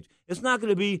front page. It's not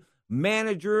going to be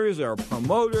managers or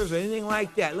promoters or anything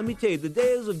like that. Let me tell you, the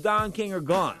days of Don King are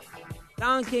gone.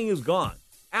 Don King is gone.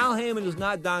 Al Heyman is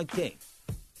not Don King.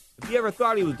 If you ever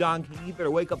thought he was Don King, you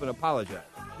better wake up and apologize.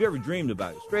 If you ever dreamed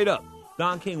about it, straight up,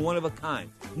 Don King, one of a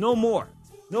kind. No more.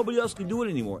 Nobody else can do it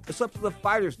anymore. It's up to the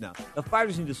fighters now. The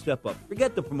fighters need to step up.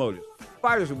 Forget the promoters.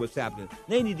 Fighters are what's happening.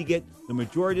 They need to get the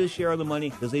majority of the share of the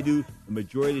money because they do the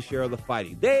majority of the share of the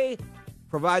fighting. They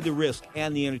provide the risk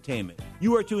and the entertainment.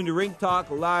 You are tuned to Ring Talk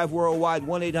live worldwide,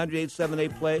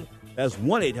 1-800-878-PLAY. That's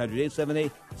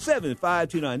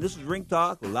 1-800-878-7529. This is Ring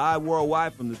Talk live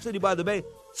worldwide from the city by the bay,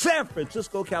 San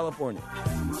Francisco, California.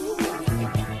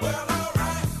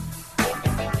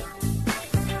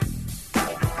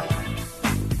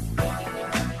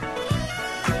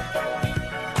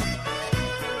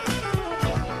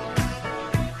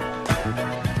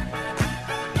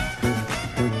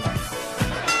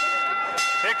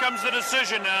 Here comes the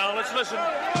decision now. Let's listen.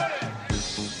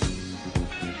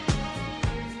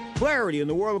 Clarity in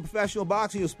the world of professional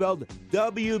boxing is spelled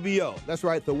WBO. That's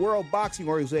right, the World Boxing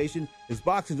Organization is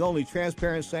boxing's only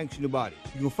transparent sanctioned body.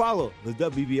 You can follow the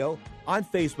WBO on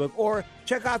Facebook or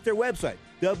check out their website,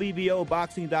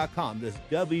 WBOboxing.com. That's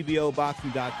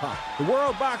WBOboxing.com. The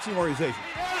World Boxing Organization.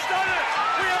 Who's done it?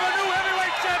 We have a new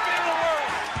heavyweight champion in the world.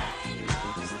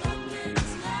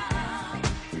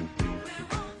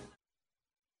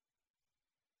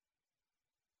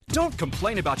 Don't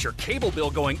complain about your cable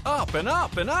bill going up and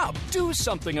up and up. Do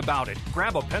something about it.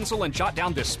 Grab a pencil and jot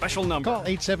down this special number. Call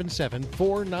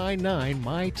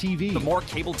 877-499-MY-TV. The more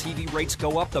cable TV rates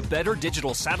go up, the better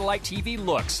digital satellite TV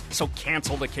looks. So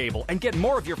cancel the cable and get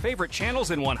more of your favorite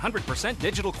channels in 100%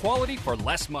 digital quality for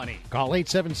less money. Call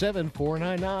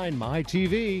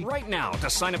 877-499-MY-TV. Right now to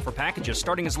sign up for packages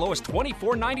starting as low as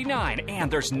 $24.99, and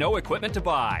there's no equipment to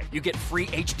buy. You get free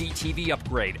HD TV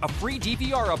upgrade, a free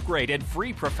DVR upgrade, and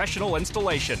free professional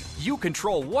installation. You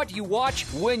control what you watch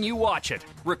when you watch it.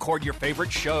 Record your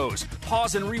favorite shows,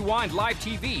 pause and rewind live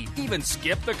TV, even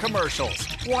skip the commercials.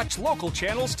 Watch local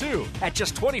channels too. At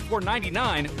just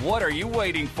 $24.99, what are you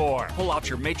waiting for? Pull out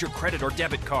your major credit or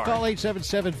debit card. Call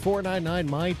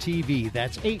 877-499-MY-TV.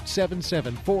 That's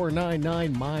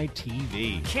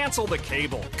 877-499-MY-TV. Cancel the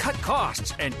cable, cut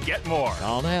costs, and get more.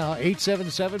 Call now,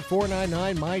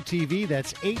 877-499-MY-TV.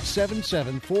 That's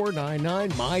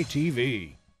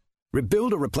 877-499-MY-TV.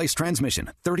 Rebuild or replace transmission,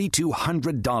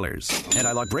 $3,200.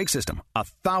 Anti-lock brake system,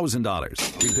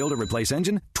 $1,000. Rebuild or replace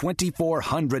engine,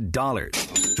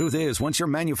 $2,400. Truth is, once your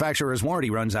manufacturer's warranty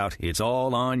runs out, it's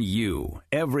all on you.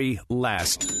 Every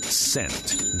last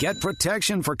cent. Get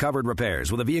protection for covered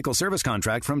repairs with a vehicle service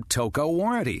contract from Toco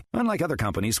Warranty. Unlike other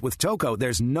companies, with Toco,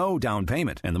 there's no down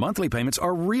payment, and the monthly payments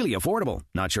are really affordable.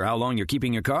 Not sure how long you're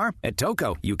keeping your car? At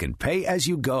Toco, you can pay as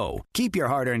you go. Keep your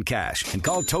hard-earned cash and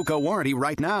call Toco Warranty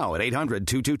right now at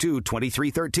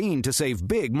 800-222-2313 to save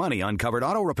big money on covered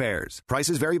auto repairs.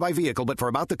 Prices vary by vehicle, but for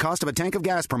about the cost of a tank of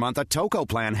gas per month, a Toco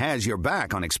plan has your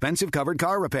back on expensive covered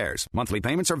car repairs. Monthly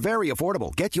payments are very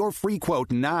affordable. Get your free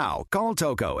quote now. Call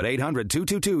Toco at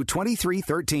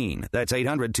 800-222-2313. That's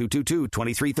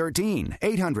 800-222-2313.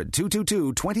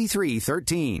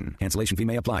 800-222-2313. Cancellation fee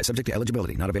may apply, subject to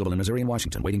eligibility. Not available in Missouri and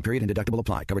Washington. Waiting period and deductible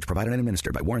apply. Coverage provided and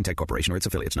administered by Warrantech Corporation or its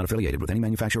affiliates. Not affiliated with any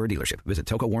manufacturer or dealership. Visit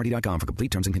TocoWarranty.com for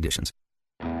complete terms and conditions.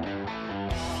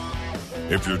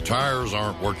 If your tires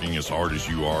aren't working as hard as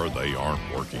you are, they aren't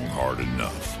working hard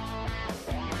enough.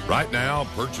 Right now,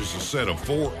 purchase a set of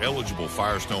 4 eligible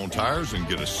Firestone tires and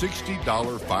get a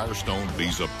 $60 Firestone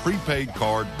Visa prepaid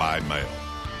card by mail.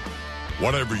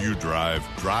 Whatever you drive,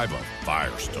 drive a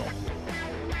Firestone.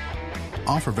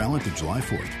 Offer valid to July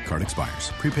 4th. Card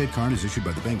expires. Prepaid card is issued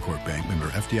by the Bancorp Bank, member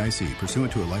FDIC,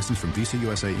 pursuant to a license from Visa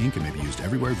USA Inc. and may be used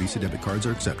everywhere Visa debit cards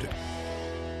are accepted.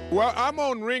 Well, I'm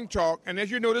on Ring Talk, and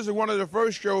as you know, this is one of the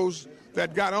first shows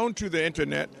that got onto the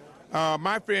internet.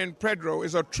 My friend Pedro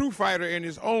is a true fighter in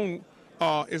his own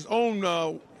mind,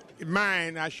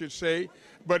 I should say.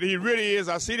 But he really is.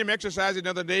 I seen him exercising the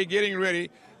other day, getting ready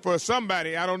for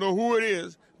somebody. I don't know who it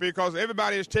is, because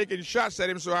everybody is taking shots at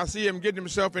him. So I see him getting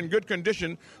himself in good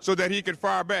condition so that he can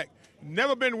fire back.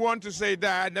 Never been one to say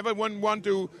die. Never been one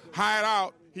to hide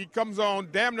out. He comes on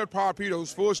damn near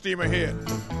torpedoes, full steam ahead.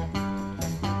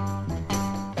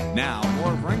 Now,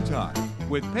 more Ring Talk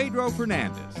with Pedro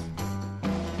Fernandez.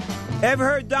 Ever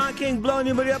heard Don King blow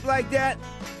anybody up like that?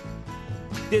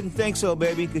 Didn't think so,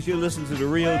 baby, because you're listening to the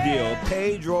real deal.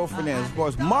 Pedro Fernandez. Of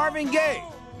course, Marvin Gaye.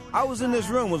 I was in this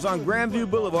room, was on Grandview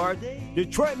Boulevard,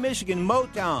 Detroit, Michigan,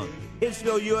 Motown,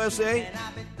 Hitsville, USA.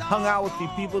 Hung out with the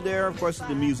people there. Of course,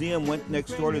 the museum went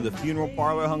next door to the funeral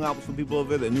parlor, hung out with some people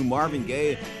over there that knew Marvin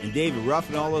Gaye and David Ruff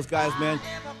and all those guys, man.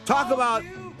 Talk about,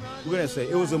 we're going to say,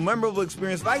 it was a memorable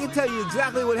experience. If I can tell you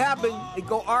exactly what happened, it'd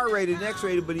go R-rated and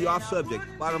X-rated, but off subject.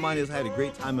 Bottom line is I had a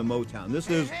great time in Motown.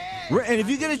 And if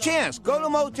you get a chance, go to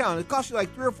Motown. It costs you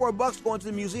like $3 or $4 going to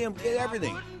the museum, get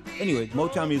everything. Anyway,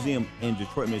 Motown Museum in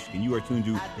Detroit, Michigan. You are tuned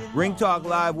to Ring Talk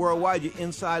Live Worldwide, your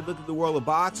inside look at the world of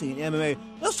boxing and MMA.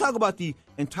 Let's talk about the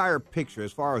entire picture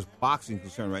as far as boxing is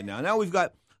concerned right now. Now we've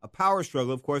got a power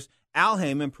struggle, of course. Al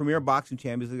Heyman, premier boxing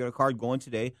champion, they got a card going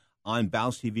today on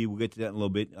Bounce TV. We'll get to that in a little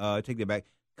bit. Take that back.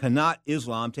 Kanat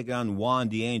Islam taking on Juan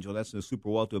D'Angelo. That's in the Super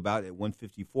Welter bout at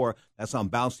 154. That's on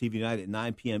Bounce TV tonight at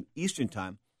 9 p.m. Eastern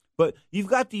Time. But you've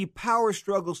got the power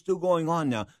struggle still going on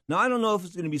now. Now, I don't know if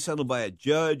it's going to be settled by a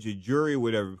judge, a jury, or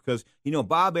whatever, because,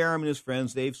 Bob Arum and his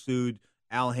friends, they've sued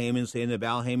Al Heyman, saying that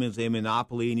Al Heyman's a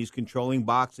monopoly and he's controlling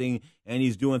boxing and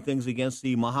he's doing things against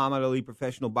the Muhammad Ali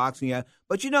Professional Boxing Act.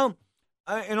 But,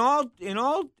 I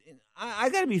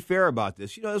got to be fair about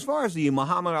this. As far as the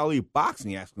Muhammad Ali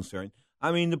Boxing Act is concerned,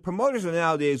 I mean, the promoters of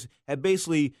nowadays have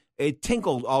basically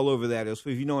tinkled all over that, if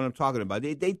you know what I'm talking about.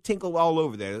 They tinkled all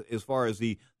over that as far as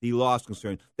the law is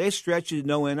concerned. They stretched it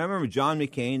no end. I remember John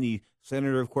McCain, the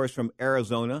senator, of course, from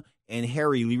Arizona, and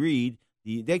Harry Reid.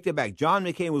 Take that back. John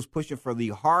McCain was pushing for the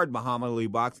hard Muhammad Ali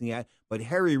Boxing Act, but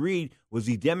Harry Reid was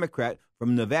the Democrat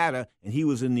from Nevada, and he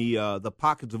was in the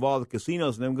pockets of all the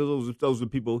casinos, and those are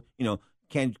people,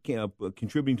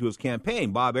 contributing to his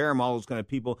campaign. Bob Arum, all those kind of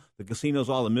people, the casinos,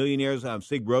 all the millionaires,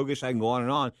 Sig Rogish, I can go on and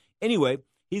on. Anyway,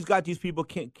 he's got these people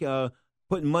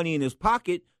putting money in his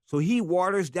pocket, so he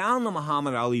waters down the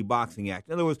Muhammad Ali Boxing Act.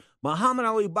 In other words, Muhammad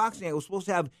Ali Boxing Act was supposed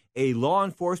to have a law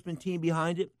enforcement team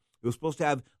behind it. It was supposed to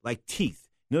have, teeth.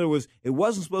 In other words, it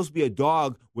wasn't supposed to be a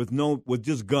dog with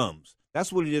just gums.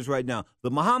 That's what it is right now.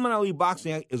 The Muhammad Ali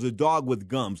Boxing Act is a dog with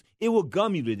gums. It will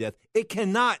gum you to death. It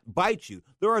cannot bite you.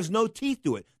 There is no teeth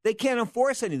to it. They can't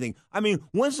enforce anything. I mean,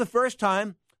 when's the first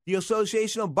time the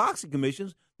Association of Boxing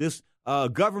Commissions, this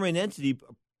government entity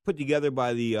put together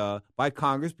by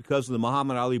Congress because of the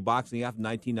Muhammad Ali Boxing Act of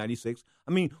 1996,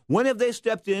 I mean, when have they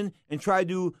stepped in and tried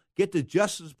to get the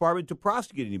Justice Department to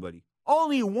prosecute anybody?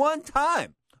 Only one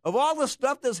time. Of all the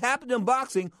stuff that's happened in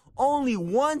boxing, only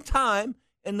one time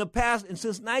in the past, and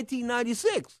since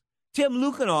 1996. Tim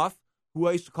Luckenoff, who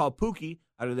I used to call Pookie,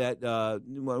 out of that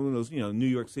one of those New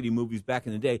York City movies back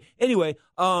in the day. Anyway,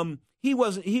 he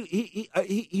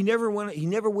never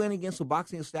went against the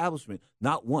boxing establishment,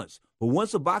 not once. But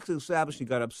once the boxing establishment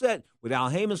got upset with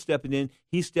Al Heyman stepping in,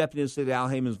 he stepped in and said Al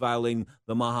Heyman's violating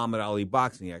the Muhammad Ali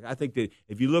Boxing Act. I think that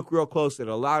if you look real close at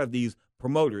a lot of the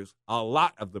promoters,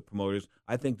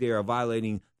 I think they are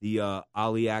violating the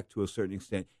Ali Act to a certain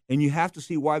extent. And you have to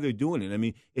see why they're doing it. I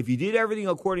mean, if you did everything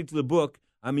according to the book,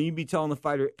 you'd be telling the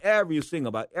fighter everything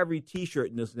about every T-shirt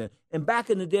and this and that. And back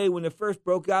in the day when it first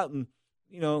broke out, and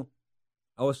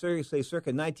I was circa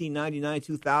 1999,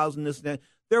 2000, this and that,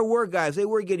 there were guys, they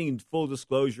were getting full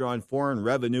disclosure on foreign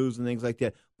revenues and things like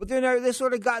that. But they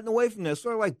sort of gotten away from that,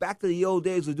 sort of like back to the old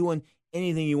days of doing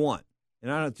anything you want. And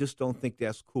I just don't think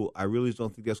that's cool. I really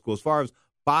don't think that's cool. As far as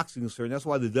boxing is concerned, that's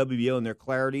why the WBO and their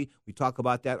clarity, we talk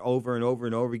about that over and over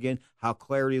and over again, how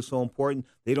clarity is so important.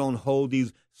 They don't hold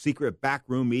these secret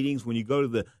backroom meetings. When you go to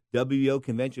the WBO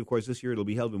convention, of course, this year it'll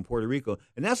be held in Puerto Rico,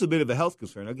 and that's a bit of a health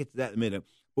concern. I'll get to that in a minute.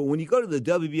 But when you go to the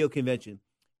WBO convention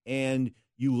and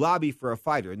you lobby for a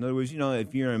fighter, in other words,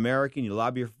 if you're an American, you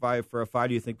lobby for a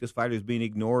fighter, you think this fighter is being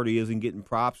ignored, he isn't getting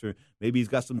props, or maybe he's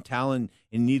got some talent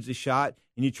and needs a shot,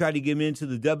 and you try to get him into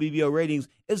the WBO ratings,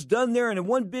 it's done there in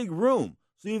one big room.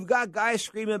 So you've got guys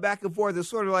screaming back and forth. It's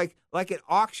sort of like at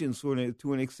auctions to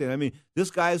an extent. I mean, this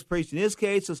guy is preaching his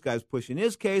case. This guy's pushing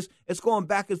his case. It's going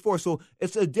back and forth. So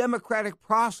it's a democratic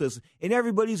process, and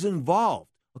everybody's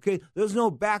involved. Okay? There's no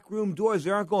backroom doors.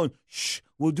 They aren't going, shh,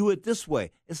 we'll do it this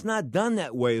way. It's not done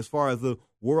that way as far as the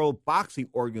World Boxing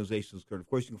Organization is concerned. Of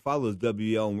course, you can follow the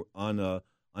WBO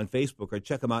on Facebook or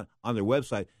check them out on their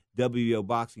website,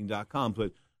 WBOboxing.com.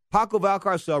 But Paco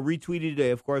Valcarcel retweeted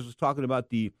today, of course, was talking about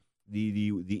the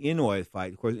Inoue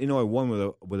fight. Of course, Inoue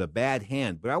won with a bad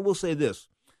hand. But I will say this.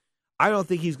 I don't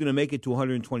think he's going to make it to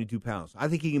 122 pounds. I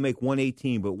think he can make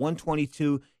 118, but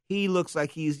 122, he looks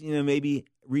like he's, maybe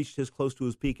reached close to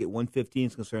his peak at 115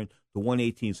 is concerned to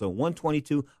 118. So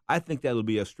 122, I think that'll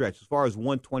be a stretch. As far as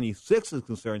 126 is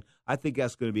concerned, I think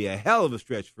that's going to be a hell of a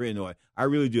stretch for Inoue. I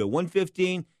really do. At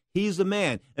 115, he's the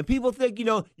man. And people think,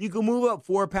 you can move up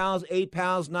 4 pounds, 8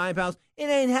 pounds, 9 pounds. It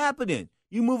ain't happening.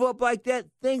 You move up like that,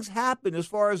 things happen as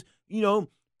far as,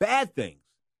 bad things.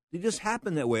 They just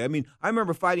happen that way. I mean, I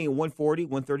remember fighting at 140,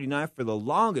 139 for the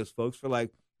longest, folks, for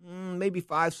like maybe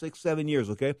 5, 6, 7 years,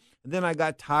 okay? And then I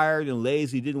got tired and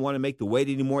lazy, didn't want to make the weight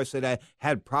anymore. I said I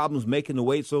had problems making the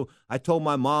weight, so I told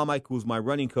my mom, who was my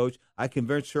running coach, I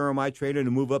convinced her and my trainer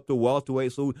to move up to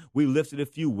welterweight. So we lifted a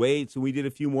few weights, and we did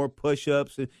a few more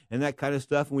push-ups and that kind of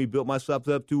stuff, and we built myself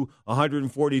up to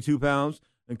 142 pounds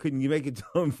and couldn't make it to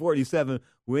 147.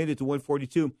 We ended to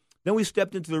 142. Then we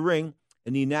stepped into the ring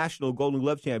in the National Golden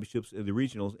Glove Championships, the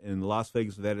regionals in Las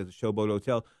Vegas, Nevada, at the Showboat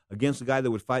Hotel, against the guy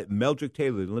that would fight Meldrick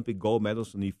Taylor, the Olympic gold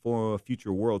medalist and the former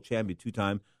future world champion,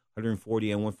 2-time,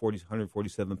 140 and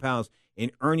 147 pounds,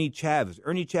 and Ernie Chavez.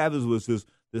 Ernie Chavez was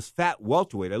this fat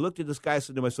welterweight. I looked at this guy and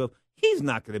said to myself, he's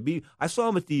not going to be. I saw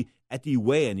him at the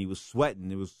weigh-in. He was sweating.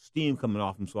 There was steam coming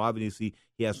off him, so obviously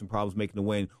he had some problems making the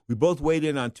weigh-in. We both weighed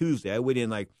in on Tuesday. I weighed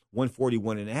in like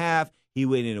 141.5. He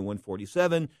weighed in at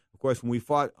 147. Of course, when we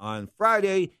fought on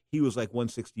Friday, he was like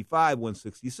 165,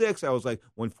 166. I was like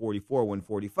 144,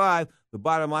 145. The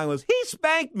bottom line was he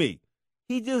spanked me.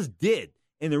 He just did.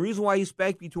 And the reason why he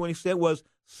spanked me to an extent was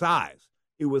size.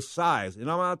 It was size.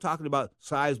 And I'm not talking about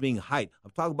size being height.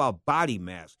 I'm talking about body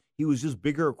mass. He was just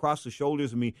bigger across the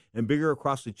shoulders than me and bigger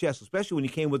across the chest, especially when he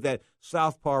came with that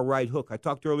southpaw right hook. I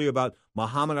talked earlier about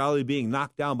Muhammad Ali being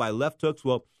knocked down by left hooks.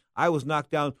 Well, I was knocked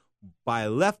down by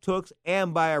left hooks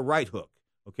and by a right hook.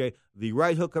 Okay, the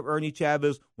right hook of Ernie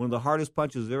Chavez, one of the hardest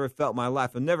punches I've ever felt in my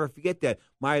life. I'll never forget that.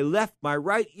 My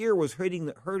right ear was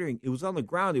hurting. It was on the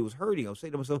ground. It was hurting. I was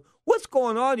saying to myself, what's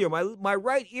going on here? My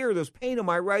right ear, there's pain in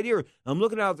my right ear. I'm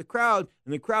looking out at the crowd,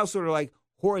 and the crowd's sort of like,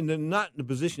 they're not in the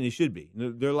position they should be.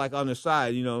 They're like on the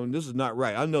side, and this is not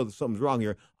right. I know that something's wrong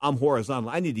here. I'm horizontal.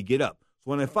 I need to get up.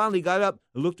 So when I finally got up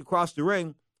and looked across the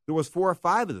ring, there was 4 or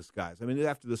 5 of these guys. I mean,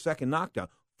 after the second knockdown,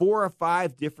 4 or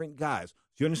 5 different guys.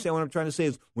 Do you understand what I'm trying to say?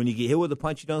 Is when you get hit with a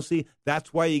punch you don't see,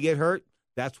 that's why you get hurt.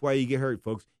 That's why you get hurt,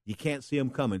 folks. You can't see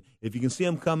them coming. If you can see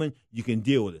them coming, you can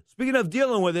deal with it. Speaking of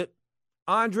dealing with it,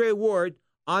 Andre Ward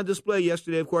on display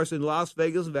yesterday, of course, in Las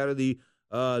Vegas, Nevada, the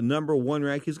number 1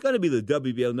 rank. He's going to be the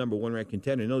WBO number 1 rank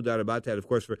contender, no doubt about that, of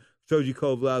course, for Sergey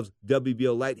Kovalov's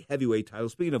WBO light heavyweight title.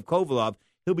 Speaking of Kovalov,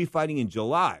 he'll be fighting in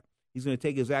July. He's going to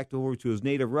take his act over to his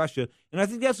native Russia, and I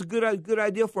think that's a good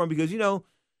idea for him because,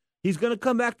 he's going to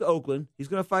come back to Oakland. He's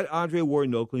going to fight Andre Ward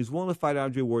in Oakland. He's willing to fight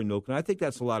Andre Ward in Oakland. I think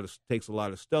takes a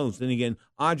lot of stones. Then again,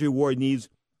 Andre Ward needs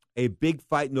a big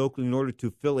fight in Oakland in order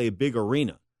to fill a big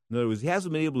arena. In other words, he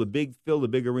hasn't been able to fill the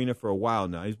big arena for a while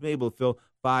now. He's been able to fill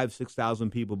 5,000,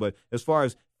 6,000 people. But as far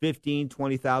as 15,000,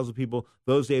 20,000 people,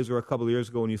 those days were a couple of years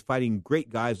ago when he was fighting great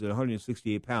guys at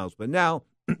 168 pounds. But now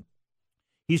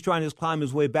he's trying to climb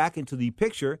his way back into the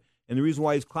picture. And the reason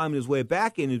why he's climbing his way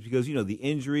back in is because, the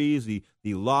injuries, the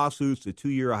lawsuits, the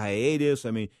 2-year hiatus.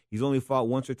 I mean, he's only fought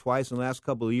once or twice in the last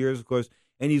couple of years, of course.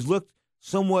 And he's looked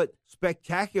somewhat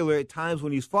spectacular at times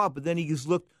when he's fought, but then he's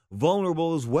looked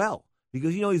vulnerable as well.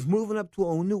 Because, he's moving up to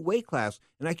a new weight class.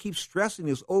 And I keep stressing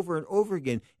this over and over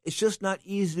again. It's just not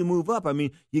easy to move up. I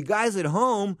mean, you guys at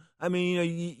home,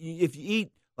 if you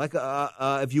eat,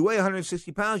 if you weigh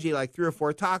 160 pounds, you eat like 3 or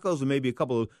 4 tacos and maybe a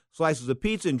couple of slices of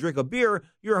pizza and drink a beer,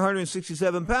 you're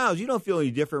 167 pounds. You don't feel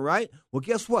any different, right? Well,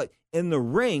 guess what? In the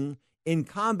ring, in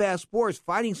combat sports,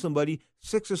 fighting somebody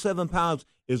 6 or 7 pounds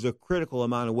is a critical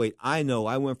amount of weight. I know.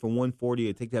 I went from 140,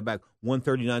 I take that back,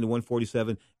 139 to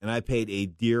 147, and I paid a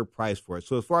dear price for it.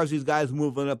 So as far as these guys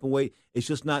moving up in weight, it's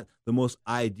just not the most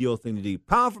ideal thing to do.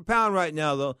 Pound for pound right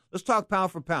now, though. Let's talk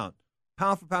pound for pound.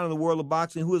 Pound for pound in the world of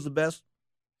boxing, who is the best?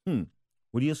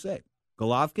 What do you say?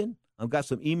 Golovkin? I've got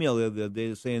some email the other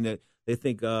day saying that they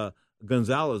think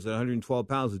Gonzalez at 112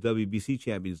 pounds, the WBC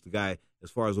champion, is the guy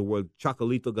as far as the world.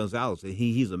 Chocolito Gonzalez,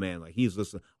 he's a man. Like, he's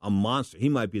just a monster. He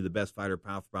might be the best fighter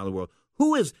pound for pound in the world.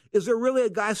 Who is there really a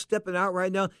guy stepping out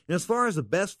right now? And as far as the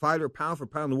best fighter pound for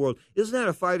pound in the world, isn't that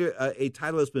a fighter, a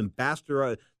title that's been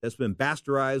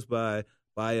bastardized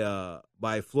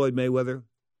by Floyd Mayweather?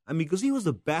 I mean, because he was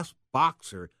the best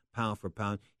boxer pound for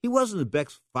pound. He wasn't the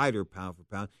best fighter pound for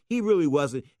pound. He really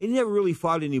wasn't. He never really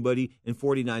fought anybody in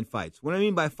 49 fights. What I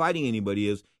mean by fighting anybody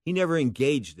is he never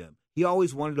engaged them. He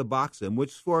always wanted to box them,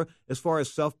 which as far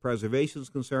as self-preservation is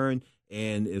concerned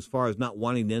and as far as not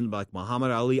wanting to end like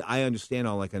Muhammad Ali, I understand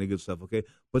all that kind of good stuff, okay?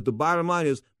 But the bottom line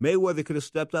is Mayweather could have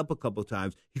stepped up a couple of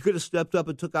times. He could have stepped up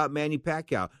and took out Manny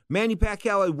Pacquiao. Manny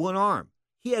Pacquiao had one arm.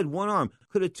 He had one arm.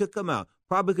 Could have took him out.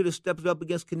 Probably could have stepped up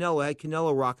against Canelo. Had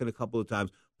Canelo rocking a couple of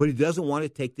times. But he doesn't want to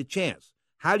take the chance.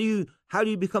 How do you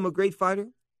become a great fighter?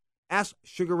 Ask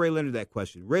Sugar Ray Leonard that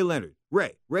question.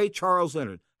 Ray Charles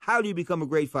Leonard. How do you become a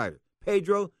great fighter?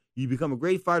 Pedro, you become a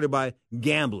great fighter by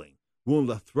gambling, willing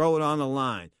to throw it on the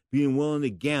line, being willing to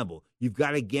gamble. You've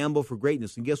got to gamble for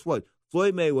greatness. And guess what?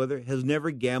 Floyd Mayweather has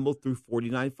never gambled through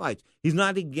 49 fights. He's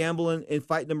not a gambler in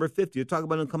fight number 50. You're talking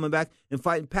about him coming back and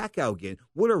fighting Pacquiao again.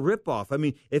 What a ripoff. I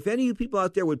mean, if any of you people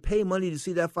out there would pay money to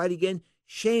see that fight again,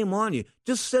 shame on you.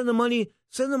 Just send the money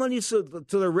to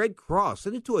the Red Cross.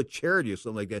 Send it to a charity or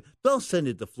something like that. Don't send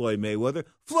it to Floyd Mayweather.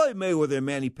 Floyd Mayweather and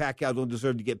Manny Pacquiao don't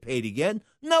deserve to get paid again.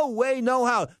 No way, no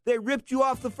how. They ripped you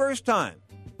off the first time.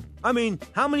 I mean,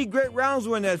 how many great rounds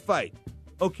were in that fight?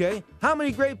 Okay. How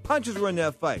many great punches were in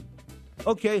that fight?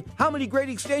 Okay. How many great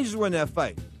exchanges were in that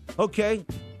fight? Okay.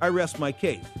 I rest my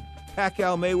case.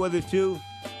 Pacquiao Mayweather 2?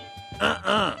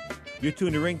 You're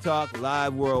tuned to Ring Talk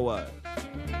live worldwide.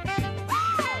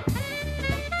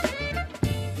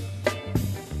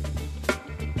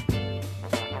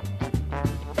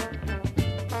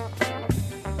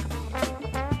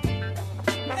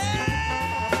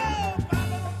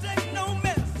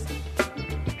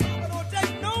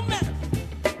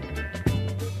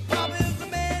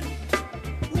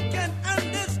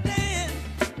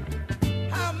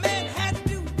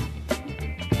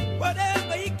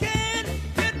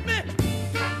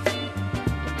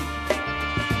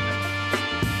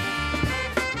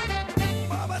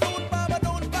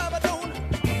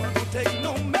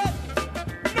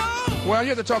 Well, you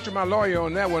have to talk to my lawyer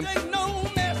on that one.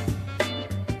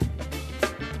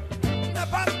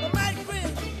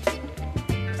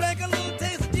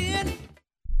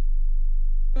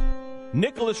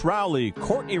 Nicholas Rowley,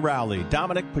 Courtney Rowley,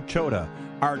 Dominic Pachota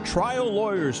are trial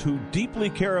lawyers who deeply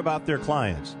care about their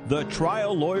clients. The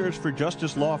Trial Lawyers for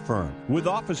Justice Law Firm, with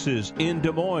offices in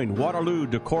Des Moines, Waterloo,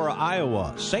 Decorah,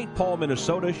 Iowa, St. Paul,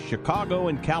 Minnesota, Chicago,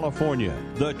 and California.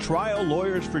 The Trial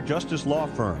Lawyers for Justice Law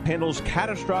Firm handles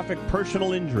catastrophic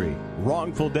personal injury,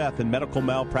 wrongful death, and medical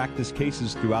malpractice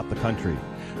cases throughout the country.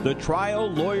 The Trial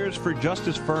Lawyers for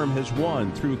Justice firm has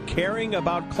won through caring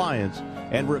about clients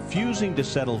and refusing to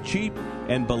settle cheap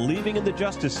and believing in the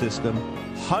justice system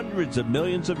hundreds of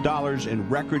millions of dollars in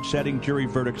record-setting jury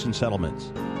verdicts and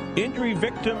settlements. Injury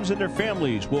victims and their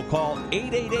families will call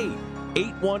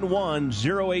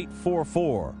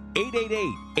 888-811-0844.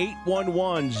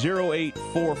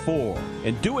 888-811-0844.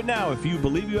 And do it now if you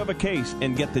believe you have a case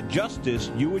and get the justice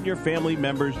you and your family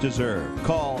members deserve.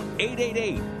 Call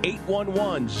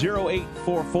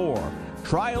 888-811-0844.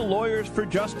 Trial Lawyers for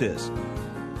Justice.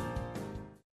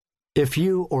 If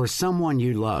you or someone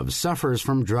you love suffers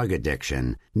from drug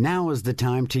addiction, now is the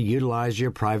time to utilize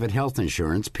your private health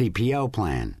insurance PPO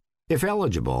plan. If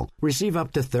eligible, receive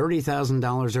up to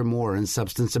 $30,000 or more in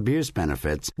substance abuse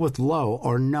benefits with low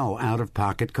or no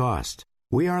out-of-pocket cost.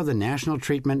 We are the National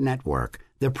Treatment Network,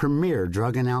 the premier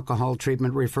drug and alcohol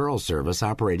treatment referral service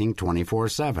operating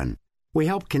 24/7. We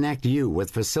help connect you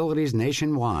with facilities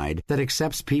nationwide that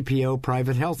accepts PPO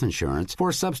private health insurance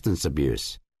for substance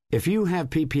abuse. If you have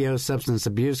PPO substance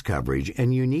abuse coverage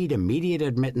and you need immediate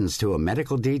admittance to a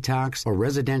medical detox or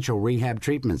residential rehab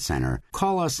treatment center,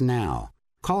 call us now.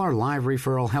 Call our live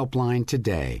referral helpline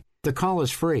today. The call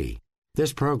is free.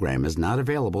 This program is not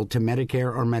available to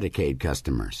Medicare or Medicaid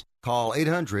customers. Call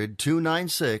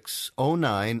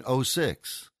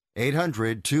 800-296-0906.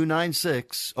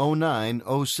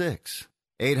 800-296-0906.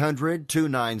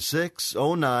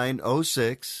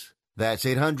 800-296-0906. That's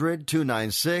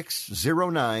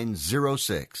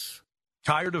 800-296-0906.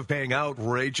 Tired of paying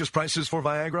outrageous prices for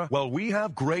Viagra? Well, we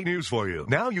have great news for you.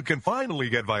 Now you can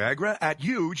finally get Viagra at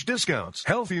huge discounts.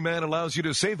 Healthy Man allows you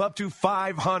to save up to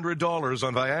 $500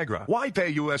 on Viagra. Why pay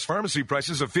U.S. pharmacy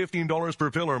prices of $15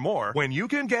 per pill or more when you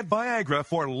can get Viagra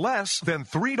for less than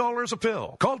 $3 a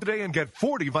pill? Call today and get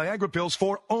 40 Viagra pills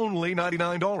for only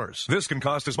 $99. This can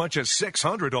cost as much as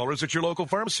 $600 at your local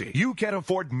pharmacy. You can't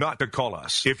afford not to call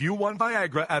us. If you want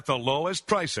Viagra at the lowest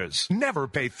prices, never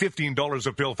pay $15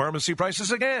 a pill pharmacy prices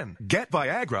again. Get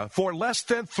Viagra for less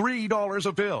than $3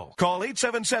 a pill. Call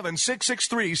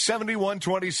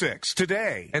 877-663-7126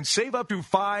 today and save up to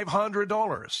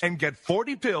 $500 and get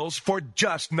 40 pills for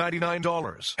just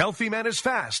 $99. Healthy Man is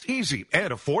fast, easy,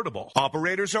 and affordable.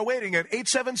 Operators are waiting at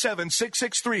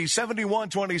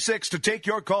 877-663-7126 to take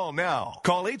your call now.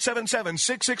 Call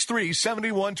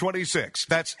 877-663-7126.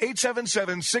 That's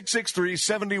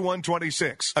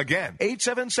 877-663-7126. Again,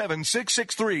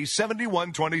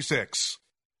 877-663-7126.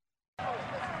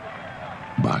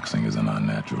 Boxing is an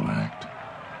unnatural act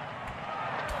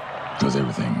because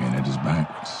everything in it is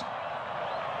backwards.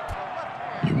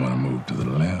 You want to move to the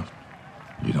left.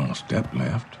 You don't step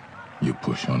left. You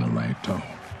push on the right toe.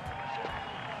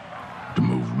 To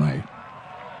move right,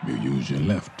 you use your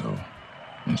left toe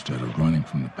instead of running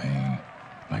from the pain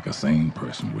like a sane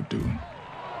person would do.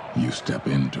 You step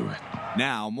into it.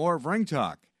 Now, more of Ring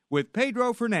Talk with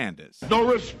Pedro Fernandez.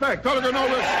 No respect. No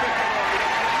respect.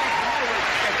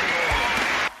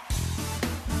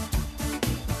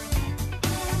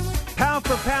 Pound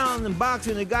for pound in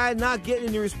boxing, the guy not getting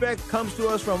any respect comes to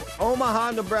us from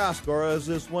Omaha, Nebraska, or as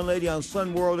this one lady on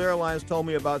Sun World Airlines told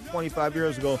me about 25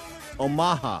 years ago,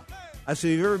 Omaha. I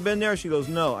said, have you ever been there? She goes,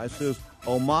 no. I says,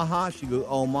 Omaha? She goes,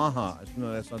 Omaha. I said,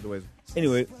 no, that's not the way it's...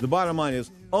 Anyway, the bottom line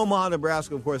is, Omaha,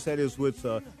 Nebraska, of course, that is with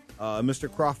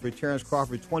Mr. Crawford, Terrence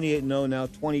Crawford, 28-0 now,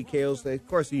 20 KOs. Of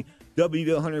course, the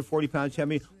WBO 140-pound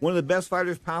champion, one of the best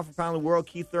fighters pound for pound in the world,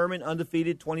 Keith Thurman,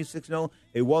 undefeated, 26-0,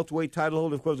 a welterweight title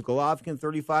holder, of course, Golovkin,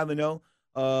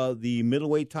 35-0, the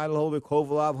middleweight title holder,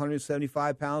 Kovalov,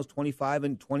 175 pounds,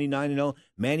 29-0,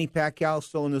 Manny Pacquiao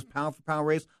still in this pound for pound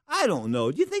race. I don't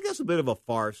know. Do you think that's a bit of a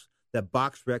farce that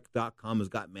BoxRec.com has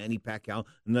got Manny Pacquiao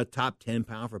in the top 10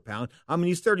 pound for pound? I mean,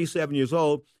 he's 37 years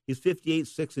old. He's 58,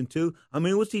 6-2. I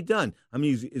mean, what's he done? I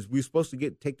mean, is we supposed to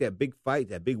take that big fight,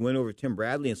 that big win over Tim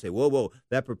Bradley, and say, whoa,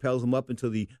 that propels him up into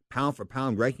the pound for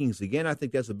pound rankings again? I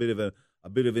think that's a bit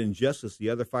of injustice. The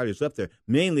other fighters up there,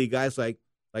 mainly guys like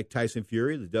Tyson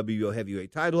Fury, the WBO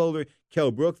heavyweight title holder,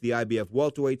 Kell Brook, the IBF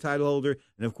welterweight title holder,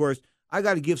 and of course, I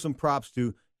got to give some props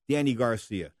to Danny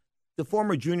Garcia, the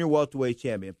former junior welterweight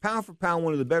champion, pound for pound,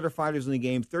 one of the better fighters in the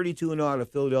game, 32-0 out of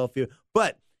Philadelphia.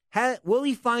 But will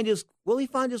he find his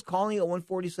calling at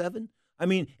 147? I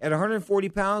mean, at 140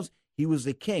 pounds, he was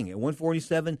the king. At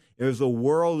 147, there's a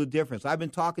world of difference. I've been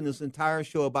talking this entire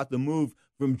show about the move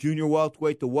from junior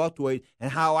welterweight to welterweight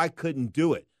and how I couldn't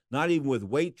do it. Not even with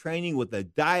weight training, with the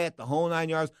diet, the whole 9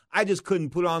 yards. I just couldn't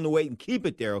put on the weight and keep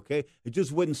it there, okay? It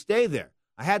just wouldn't stay there.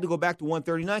 I had to go back to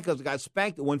 139 because I got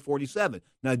spanked at 147.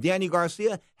 Now, Danny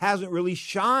Garcia hasn't really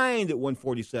shined at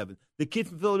 147. The kid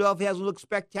from Philadelphia hasn't looked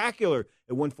spectacular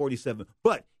at 147.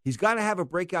 But he's got to have a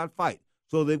breakout fight.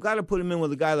 So they've got to put him in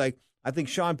with a guy like, I think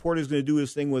Sean Porter's going to do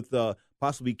his thing with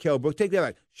possibly Kell Brook. Take that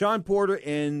back. Sean Porter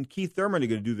and Keith Thurman are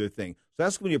going to do their thing. So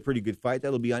that's going to be a pretty good fight.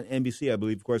 That'll be on NBC, I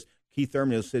believe. Of course, Keith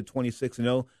Thurman has said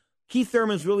 26-0. Keith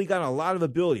Thurman's really got a lot of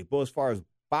ability, both as far as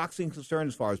boxing concerned,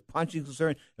 as far as punching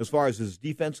concerned, as far as his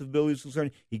defensive ability is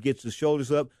concerned. He gets his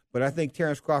shoulders up, but I think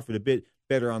Terrence Crawford a bit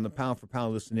better on the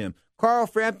pound-for-pound list than him. Carl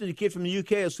Frampton, the kid from the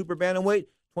UK, a super bantamweight,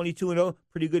 22-0,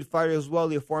 pretty good fighter as well.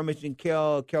 The aforementioned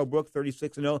Kell Brook,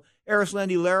 36-0.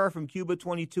 Erislandy Lara from Cuba,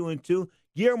 22-2.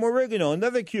 Guillermo Oregano,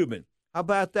 another Cuban. How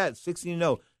about that,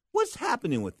 16-0. What's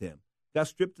happening with him? Got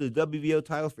stripped of the WBO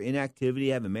title for inactivity,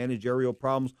 having managerial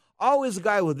problems. Always a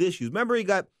guy with issues. Remember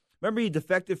he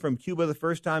defected from Cuba the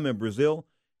first time in Brazil,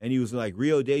 and he was in like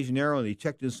Rio de Janeiro, and he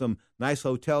checked in some nice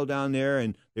hotel down there,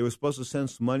 and they were supposed to send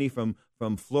some money from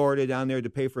Florida down there to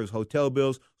pay for his hotel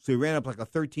bills. So he ran up like a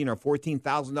 $13,000 or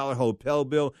 $14,000 hotel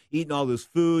bill, eating all this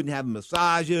food and having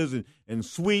massages and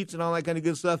sweets and all that kind of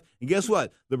good stuff. And guess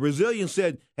what? The Brazilians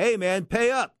said, hey, man,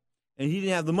 pay up. And he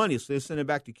didn't have the money, so they sent him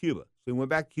back to Cuba. So he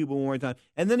went back to Cuba one more time.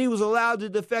 And then he was allowed to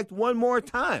defect one more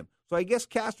time. So I guess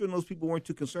Castro and those people weren't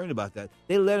too concerned about that.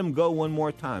 They let him go one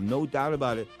more time, no doubt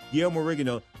about it. Guillermo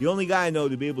Oregano, the only guy I know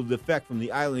to be able to defect from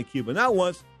the island of Cuba, not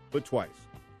once, but twice.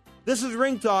 This is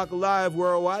Ring Talk Live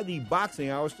Worldwide, the boxing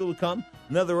hour still to come.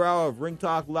 Another hour of Ring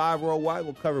Talk Live Worldwide.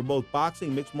 We'll cover both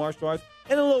boxing, mixed martial arts,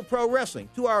 and a little pro wrestling.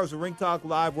 2 hours of Ring Talk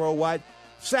Live Worldwide.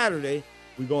 Saturday,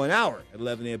 we go an hour at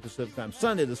 11 a.m. Pacific time.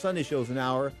 Sunday, the Sunday show is an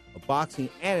hour of boxing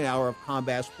and an hour of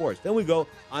combat sports. Then we go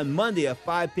on Monday at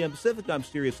 5 p.m. Pacific time,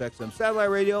 Sirius XM Satellite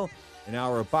Radio, an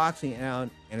hour of boxing and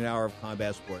an hour of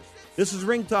combat sports. This is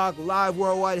Ring Talk Live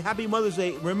Worldwide. Happy Mother's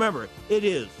Day. Remember, it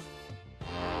is